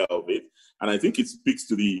more aware of it. And I think it speaks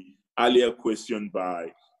to the earlier question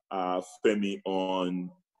by Femi on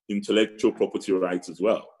intellectual property rights as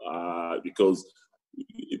well, because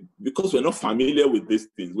we're not familiar with these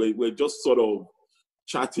things. We're just sort of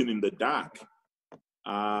chatting in the dark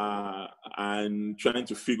and trying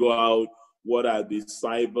to figure out what are the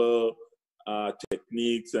cyber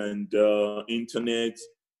techniques and internet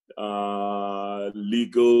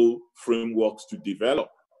legal frameworks to develop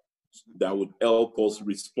that would help us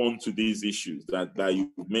respond to these issues that you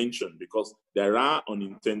mentioned, because there are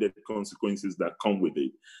unintended consequences that come with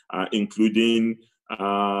it, including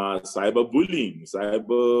cyberbullying,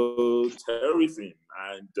 cyber terrorism,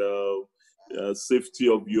 and safety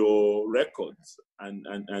of your records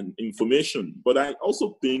and information. But I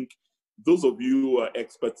also think those of you who are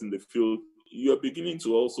experts in the field, you're beginning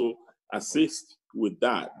to also assist with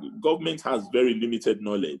that. The government has very limited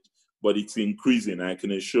knowledge, but it's increasing, I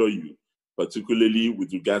can assure you, particularly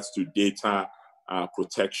with regards to data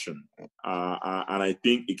protection. And I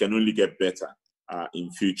think it can only get better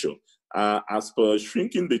in future. As per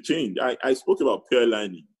shrinking the change, I spoke about peer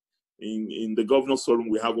learning. In the Governor's Forum,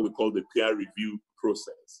 we have what we call the peer review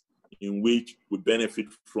process, in which we benefit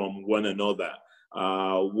from one another.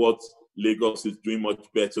 What Lagos is doing much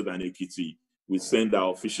better than Ekiti, we send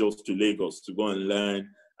our officials to Lagos to go and learn,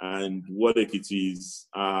 and what Ekiti is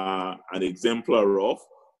an exemplar of,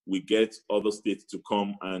 we get other states to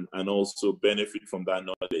come and also benefit from that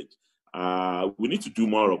knowledge. We need to do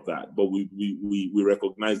more of that, but we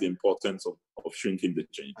recognize the importance of shrinking the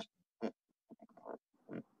change.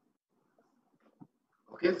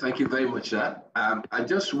 Okay, thank you very much, sir. I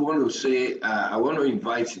just want to say, I want to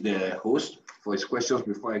invite the host for his questions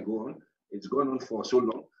before I go on. It's gone on for so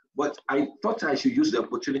long, but I thought I should use the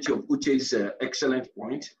opportunity of Uche's excellent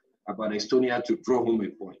point about Estonia to draw home a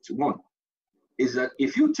point. One is that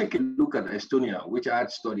if you take a look at Estonia, which I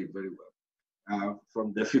had studied very well,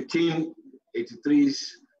 from the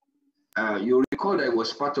 1583s, you recall that it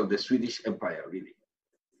was part of the Swedish Empire, really.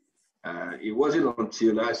 It wasn't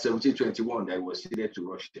until 1721 that it was ceded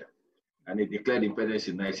to Russia, and it declared independence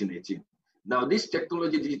in 1918. Now, this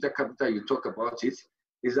technology digital capital, you talk about it,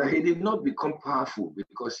 is that he did not become powerful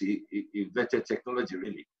because he invented technology,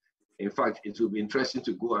 really. In fact, it will be interesting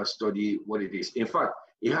to go and study what it is. In fact,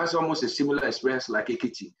 he has almost a similar experience like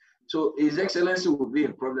Ekiti. So His Excellency will be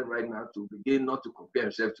in problem right now to begin not to compare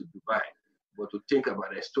himself to Dubai, but to think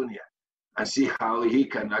about Estonia and see how he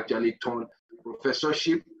can actually turn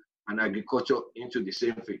professorship and agriculture into the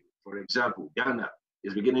same thing. For example, Ghana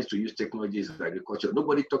is beginning to use technologies in agriculture.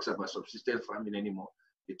 Nobody talks about subsistence farming anymore.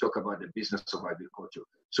 They talk about the business of agriculture.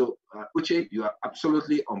 So, Uche, you are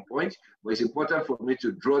absolutely on point, but it's important for me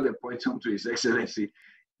to draw the point home to His Excellency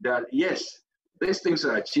that yes, these things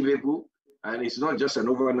are achievable, and it's not just an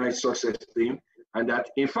overnight success thing, and that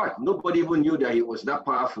in fact, nobody even knew that he was that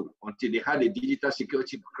powerful until they had a digital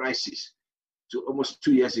security crisis almost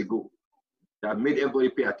 2 years ago that made everybody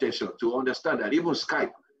pay attention to understand that even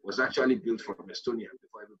Skype was actually built from Estonia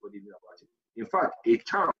before everybody knew about it. In fact, a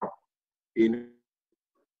town in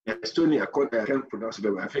Estonia called, I can't pronounce it,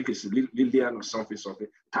 but I think it's Lilian or something.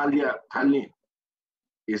 Tallinn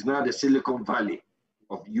is now the Silicon Valley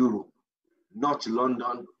of Europe, not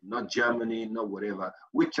London, not Germany, not whatever,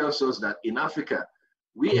 which tells us that in Africa,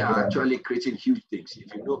 we are actually creating huge things.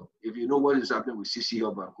 If you know what is happening with CC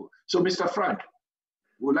Hub and Co. So, Mr. Frank,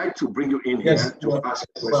 we'd like to bring you in here to ask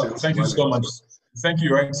questions. Well, thank you so much. Thank you,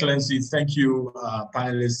 Your Excellency. Thank you,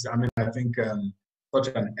 panelists. I mean, I think such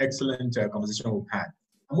an excellent conversation we've had.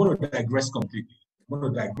 I'm going to digress completely.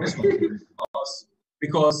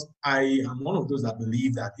 Because I am one of those that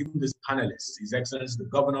believe that even these panelists, His Excellency, the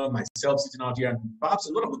Governor, myself sitting out here, and perhaps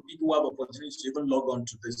a lot of the people who have opportunity to even log on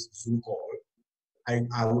to this Zoom call,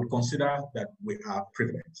 I would consider that we are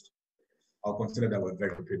privileged. I'll consider that we're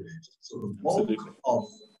very privileged. So the bulk of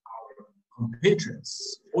our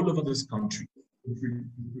compatriots all over this country,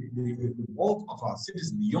 the bulk of our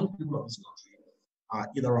citizens, the young people of this country, are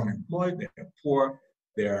either unemployed, they're poor,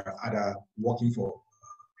 they're either working for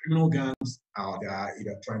criminal gangs, or they are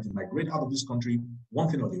either trying to migrate out of this country, one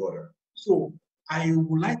thing or the other. So I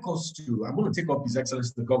would like us to, I'm going to take up His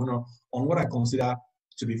Excellency the Governor on what I consider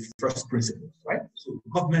to be first principles, right? So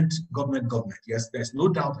government. Yes, there's no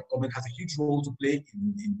doubt that government has a huge role to play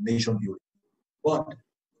in nation building. But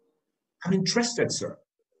I'm interested, sir,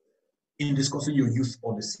 in discussing your youth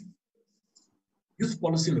policy. Youth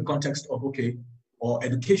policy in the context of, or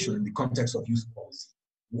education in the context of youth policy.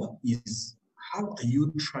 How are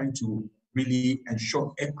you trying to really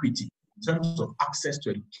ensure equity in terms of access to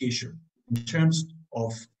education, in terms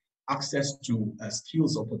of access to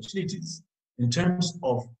skills, opportunities, in terms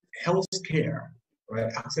of health care,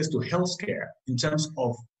 right? Access to health care, in terms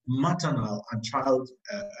of maternal and child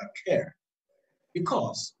care.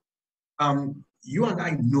 Because you and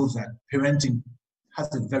I know that parenting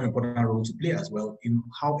has a very important role to play as well in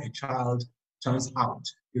how a child turns out,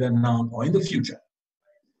 either now or in the future.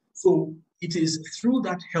 So it is through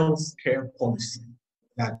that health care policy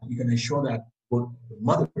that you can ensure that both the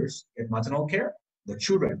mothers get maternal care, the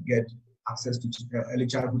children get access to early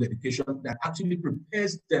childhood education that actually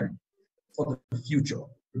prepares them for the future,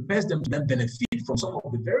 prepares them to then benefit from some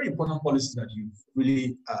of the very important policies that you've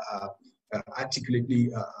really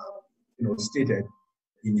articulately stated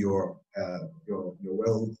in your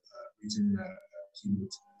well-written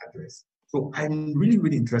keynote address. So I'm really,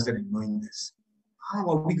 really interested in knowing this. How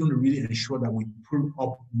are we going to really ensure that we pull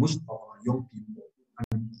up most of our young people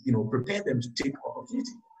and prepare them to take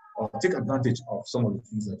opportunity or take advantage of some of the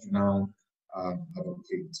things that you now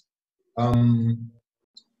advocate?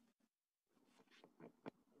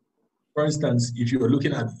 For instance, if you're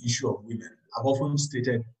looking at the issue of women, I've often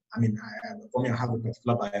stated, for me, I have a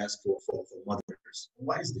particular bias for mothers.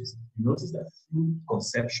 Why is this? You notice that through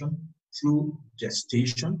conception, through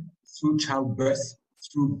gestation, through childbirth,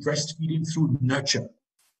 through breastfeeding, through nurture,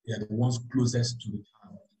 they are the ones closest to the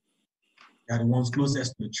child. They are the ones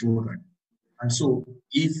closest to the children. And so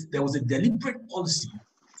if there was a deliberate policy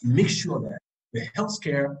to make sure that the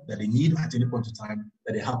healthcare that they need at any point in time,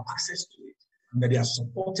 that they have access to it, and that they are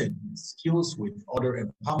supported with skills, with other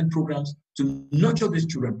empowerment programs to nurture these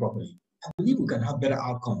children properly, I believe we can have better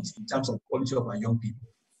outcomes in terms of quality of our young people,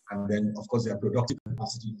 and then, of course, their productive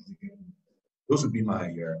capacity. Those would be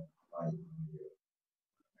my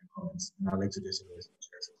comments. And I'd like to just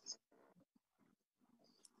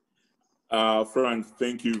Frank,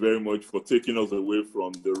 thank you very much for taking us away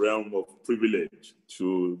from the realm of privilege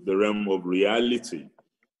to the realm of reality,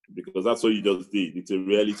 because that's what you just did. It's a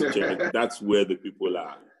reality check. That's where the people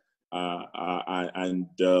are. And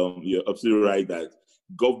you're absolutely right that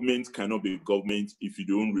government cannot be government if you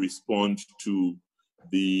don't respond to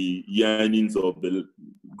the yearnings of the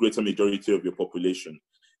greater majority of your population.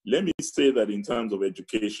 Let me say that in terms of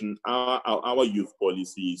education, our youth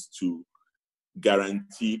policy is to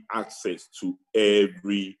guarantee access to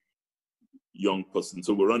every young person.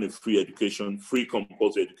 So we run a free education, free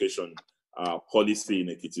compulsory education policy in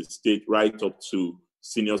Ekiti State, right up to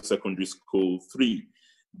senior secondary school 3.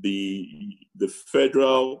 The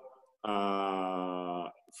federal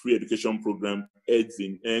free education program ends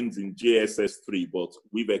in JSS 3, but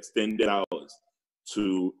we've extended ours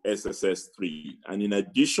to SSS 3. And in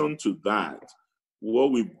addition to that,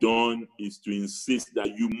 what we've done is to insist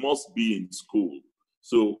that you must be in school.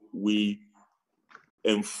 So we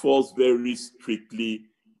enforce very strictly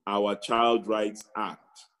our Child Rights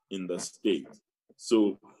Act in the state.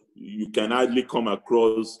 So you can hardly come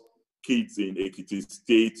across kids in Ekiti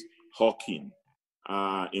State hawking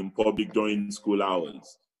in public during school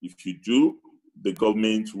hours. If you do, the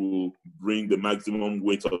government will bring the maximum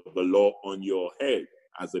weight of the law on your head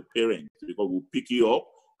as a parent, because we'll pick you up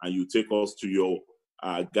and you take us to your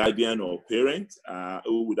guardian or parent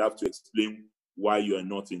who would have to explain why you are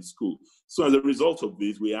not in school. So as a result of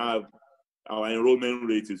this, we have our enrollment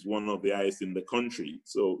rate is one of the highest in the country.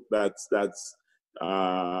 So that's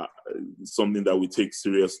something that we take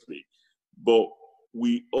seriously. But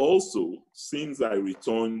we also, since I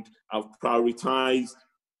returned, have prioritized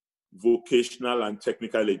vocational and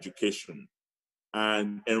technical education.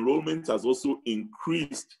 And enrollment has also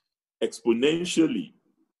increased exponentially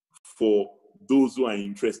for those who are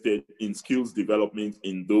interested in skills development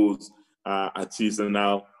in those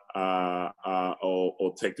artisanal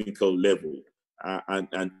or technical level.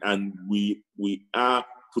 And we are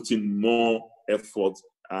putting more effort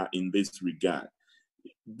in this regard.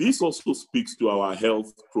 This also speaks to our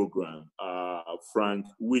health program. Frank,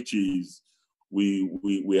 which is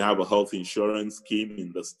we have a health insurance scheme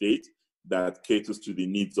in the state that caters to the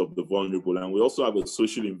needs of the vulnerable. And we also have a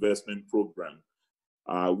social investment program,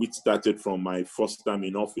 which started from my first time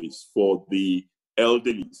in office for the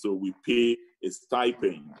elderly. So we pay a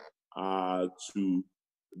stipend to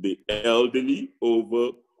the elderly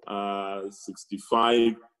over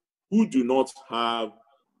 65 who do not have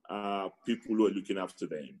people who are looking after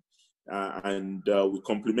them. And we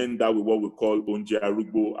complement that with what we call Onje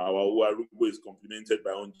Arugbo. Our Arugbo is complemented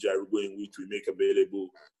by Onje Arugbo, in which we make available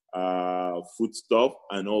foodstuff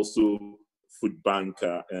and also food bank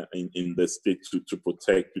in the state to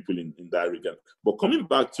protect people in that regard. But coming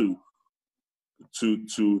back to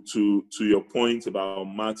your point about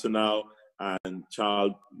maternal and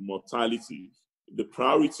child mortality, the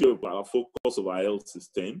priority of our focus of our health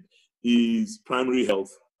system is primary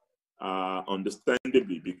health,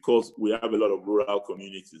 understandably, because we have a lot of rural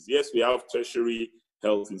communities. Yes, we have tertiary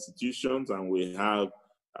health institutions and we have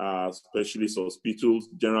specialist hospitals,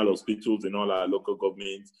 general hospitals in all our local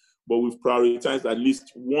governments, but we've prioritized at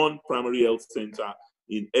least one primary health center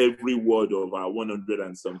in every ward of our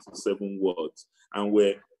 177 wards, and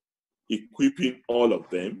we're equipping all of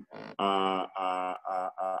them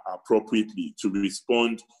appropriately to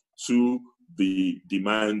respond to the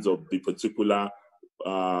demands of the particular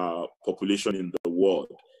population in the ward,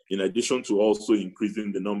 in addition to also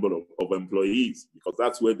increasing the number of employees, because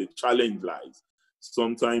that's where the challenge lies.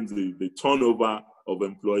 Sometimes the turnover of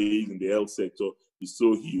employees in the health sector is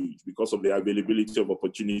so huge because of the availability of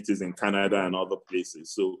opportunities in Canada and other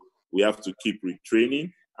places. So we have to keep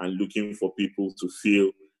retraining and looking for people to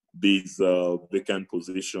fill these vacant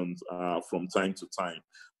positions from time to time.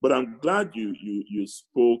 But I'm glad you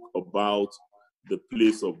spoke about the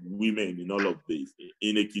place of women in all of this.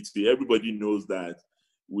 In Ekiti, everybody knows that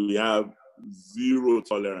we have zero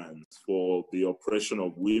tolerance for the oppression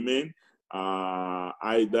of women,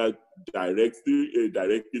 either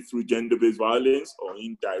directly through gender-based violence or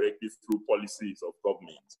indirectly through policies of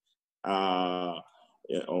government.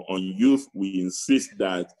 On youth, we insist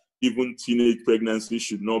that even teenage pregnancy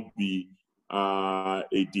should not be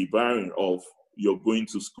a debarring of your going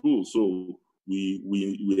to school. So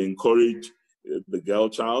we encourage the girl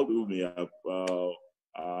child who may have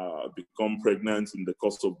become pregnant in the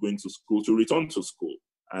course of going to school to return to school.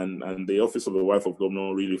 And the Office of the Wife of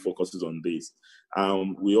Governor really focuses on this.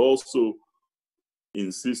 We also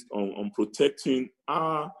insist on protecting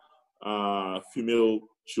our female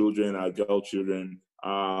children, our girl children,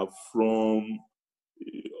 from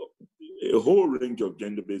a whole range of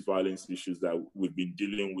gender-based violence issues that we've been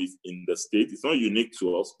dealing with in the state. It's not unique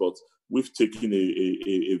to us, but we've taken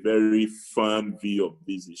a very firm view of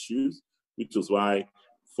these issues, which is why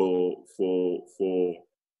for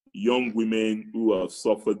young women who have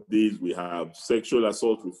suffered this, we have sexual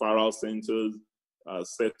assault referral centers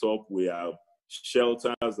set up. We have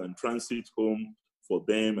shelters and transit home for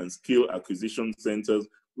them and skill acquisition centers.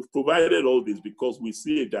 We've provided all this because we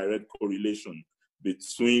see a direct correlation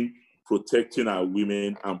between protecting our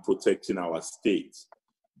women and protecting our states,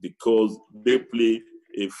 because they play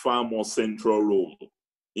a far more central role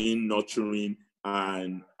in nurturing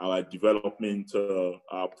and our development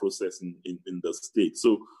process in the state.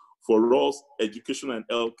 So for us, education and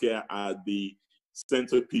healthcare are the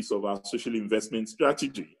centerpiece of our social investment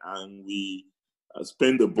strategy, and we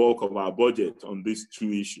spend the bulk of our budget on these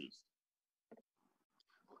two issues.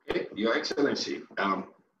 Okay, Your Excellency,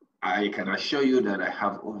 I can assure you that I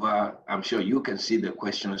have I'm sure you can see the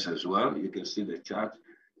questions as well. You can see the chat,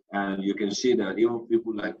 and you can see that even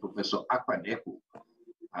people like Professor Akpaneku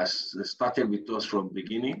has started with us from the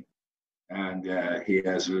beginning, and he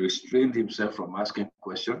has restrained himself from asking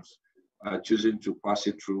questions, choosing to pass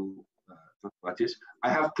it through third parties. I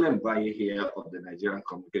have Clem Baye here of the Nigerian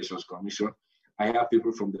Communications Commission. I have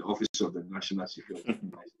people from the Office of the National Security.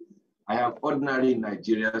 I have ordinary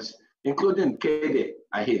Nigerians, including Kede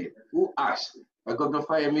Ahe, who asked that Governor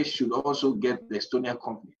Fayemi should also get the Estonian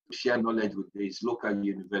company to share knowledge with his local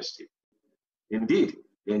university. Indeed,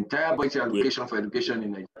 the entire budget allocation for education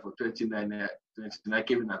in Nigeria for 2029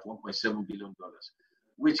 came in at $1.7 billion,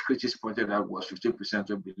 which critics pointed out was 15%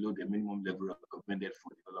 below the minimum level recommended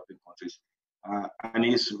for developing countries. And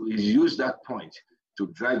he's used that point to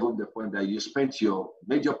drive home the point that you spent your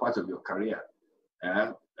major part of your career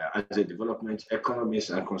as a development economist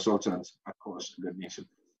and consultant across the nation.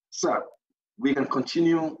 Sir, we can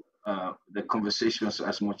continue the conversations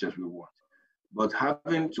as much as we want, but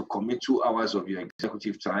having to commit 2 hours of your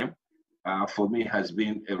executive time for me has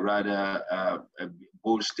been a rather a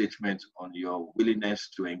bold statement on your willingness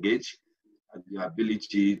to engage and your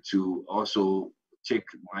ability to also take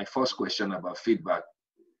my first question about feedback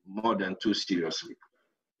more than too seriously.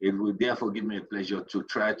 It would therefore give me a pleasure to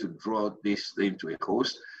try to draw this thing to a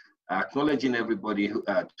close, acknowledging everybody to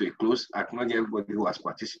a close, acknowledging everybody who has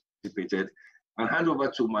participated, and hand over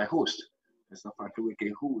to my host, Mr.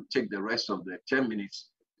 Frankiweke, who will take the rest of the 10 minutes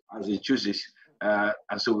as he chooses. And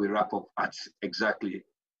so we wrap up at exactly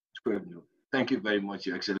 12 noon. Thank you very much,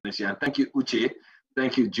 Your Excellency. And thank you, Uche.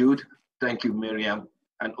 Thank you, Jude. Thank you, Maryam.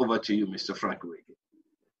 And over to you, Mr. Frankiweke.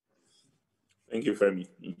 Thank you, Femi.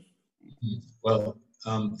 Well,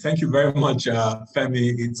 thank you very much,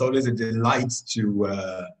 Femi. It's always a delight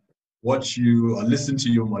to watch you or listen to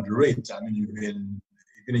you moderate. I mean, you've been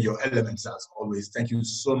in your elements as always. Thank you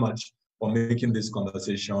so much for making this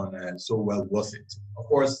conversation so well worth it. Of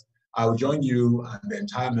course, I'll join you and the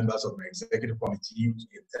entire members of my executive committee in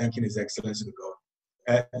thanking His Excellency the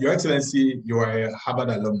Governor. Your Excellency, you are a Harvard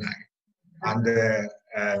alumni, and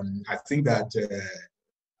I think that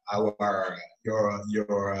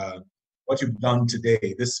what you've done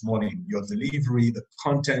today, this morning, your delivery, the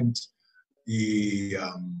content, your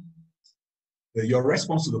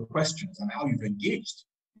response to the questions and how you've engaged,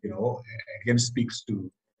 again speaks to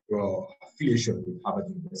your affiliation with Harvard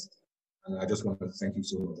University. And I just want to thank you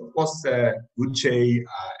so much. Of course, Uche,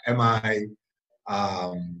 MI,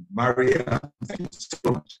 Maria, thank you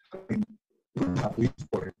so much. I mean, we have waited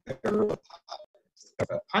for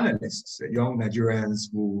panelists, young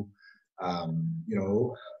Nigerians who,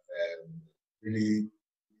 really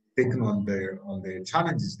taken on the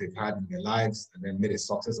challenges they've had in their lives and then made a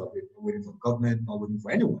success of it, not waiting for government, not waiting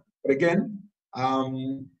for anyone. But again,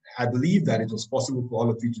 I believe that it was possible for all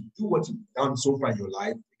of you to do what you've done so far in your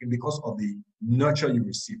life because of the nurture you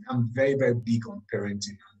received. I'm very, very big on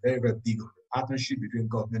parenting. I'm very, very big on the partnership between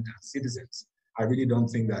government and citizens. I really don't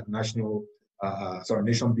think that nation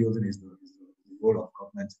building is the role of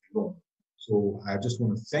government alone. So I just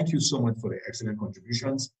want to thank you so much for the excellent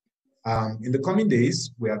contributions. In the coming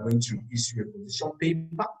days, we are going to issue a position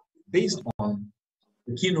paper based on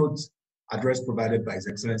the keynote address provided by His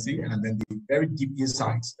Excellency and then the very deep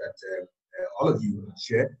insights that all of you have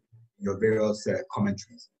shared in your various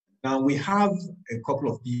commentaries. Now, we have a couple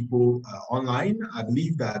of people online. I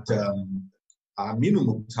believe that Aminu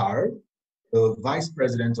Mukhtar, the Vice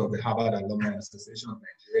President of the Harvard Alumni Association of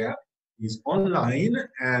Nigeria, is online.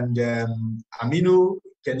 And Aminu,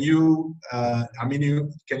 can you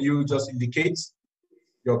just indicate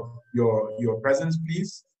your presence,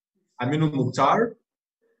 please? Aminu Mukhtar.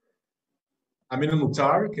 Aminu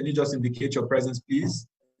Mukhtar, can you just indicate your presence, please?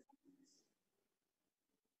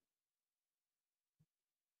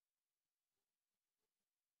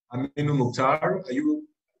 Aminu Mukhtar, are you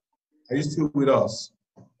still with us?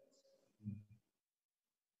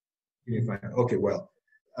 Okay, well.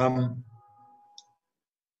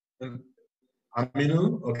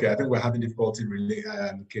 Aminu, okay, I think we're having difficulty really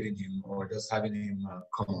locating him or just having him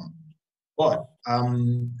come on. But I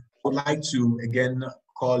would like to again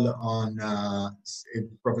call on if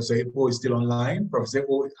Professor Epo is still online. Professor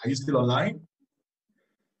Epo, are you still online?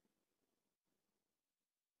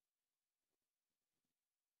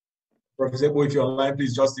 Professor Epo, if you're online,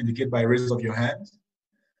 please just indicate by raise of your hand.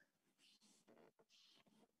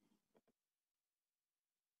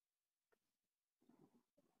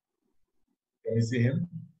 Can you see him?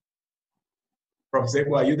 Professor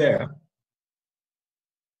Epo, are you there?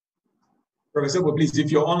 Professor Epo, please,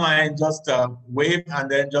 if you're online, just wave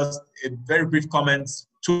and then just a very brief comments,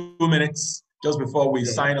 2 minutes, just before we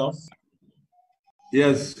sign off.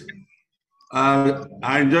 Yes,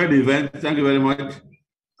 I enjoyed the event. Thank you very much.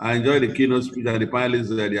 I enjoyed the keynote speech and the panelists,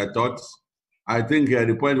 their thoughts. I think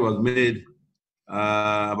the point was made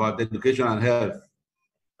about education and health.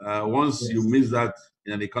 Once you miss that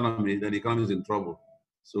in an economy, then the economy is in trouble.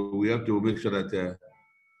 So we have to make sure that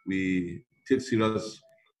we take serious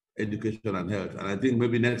education and health. And I think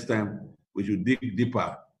maybe next time we should dig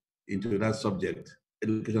deeper into that subject,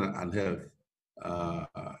 education and health,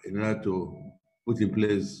 in order to put in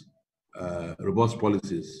place robust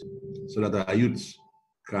policies so that our youths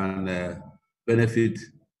can benefit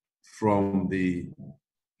from the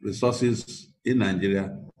resources in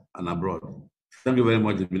Nigeria and abroad. Thank you very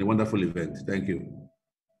much. It's been a wonderful event. Thank you.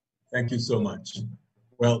 Thank you so much.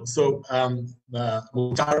 Well, so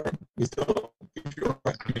Mukhtar, if you're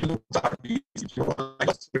just raise your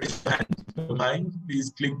hand, if you don't mind, please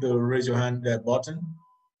click the raise your hand button.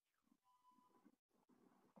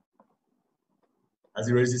 Has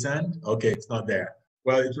he raised his hand? Okay, it's not there.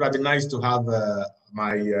 Well, it would have been nice to have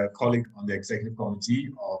my colleague on the executive committee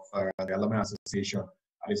of the Alumni Association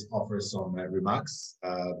at least offer some remarks,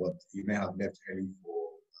 but he may have left early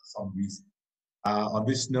for some reason. On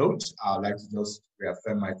this note, I'd like to just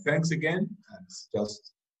reaffirm my thanks again, and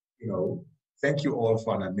just, thank you all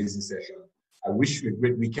for an amazing session. I wish you a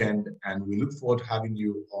great weekend, and we look forward to having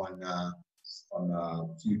you on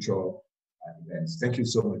future events. Thank you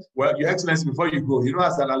so much. Well, Your Excellency, before you go,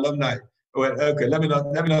 as an alumni, well, okay, let me not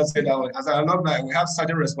say that one. As an alumni, we have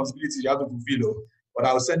certain responsibilities you have to fulfill, but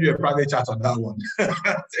I'll send you a private chat on that one.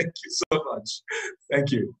 Thank you so much.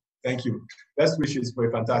 Thank you. Thank you. Best wishes for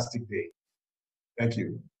a fantastic day. Thank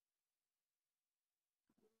you.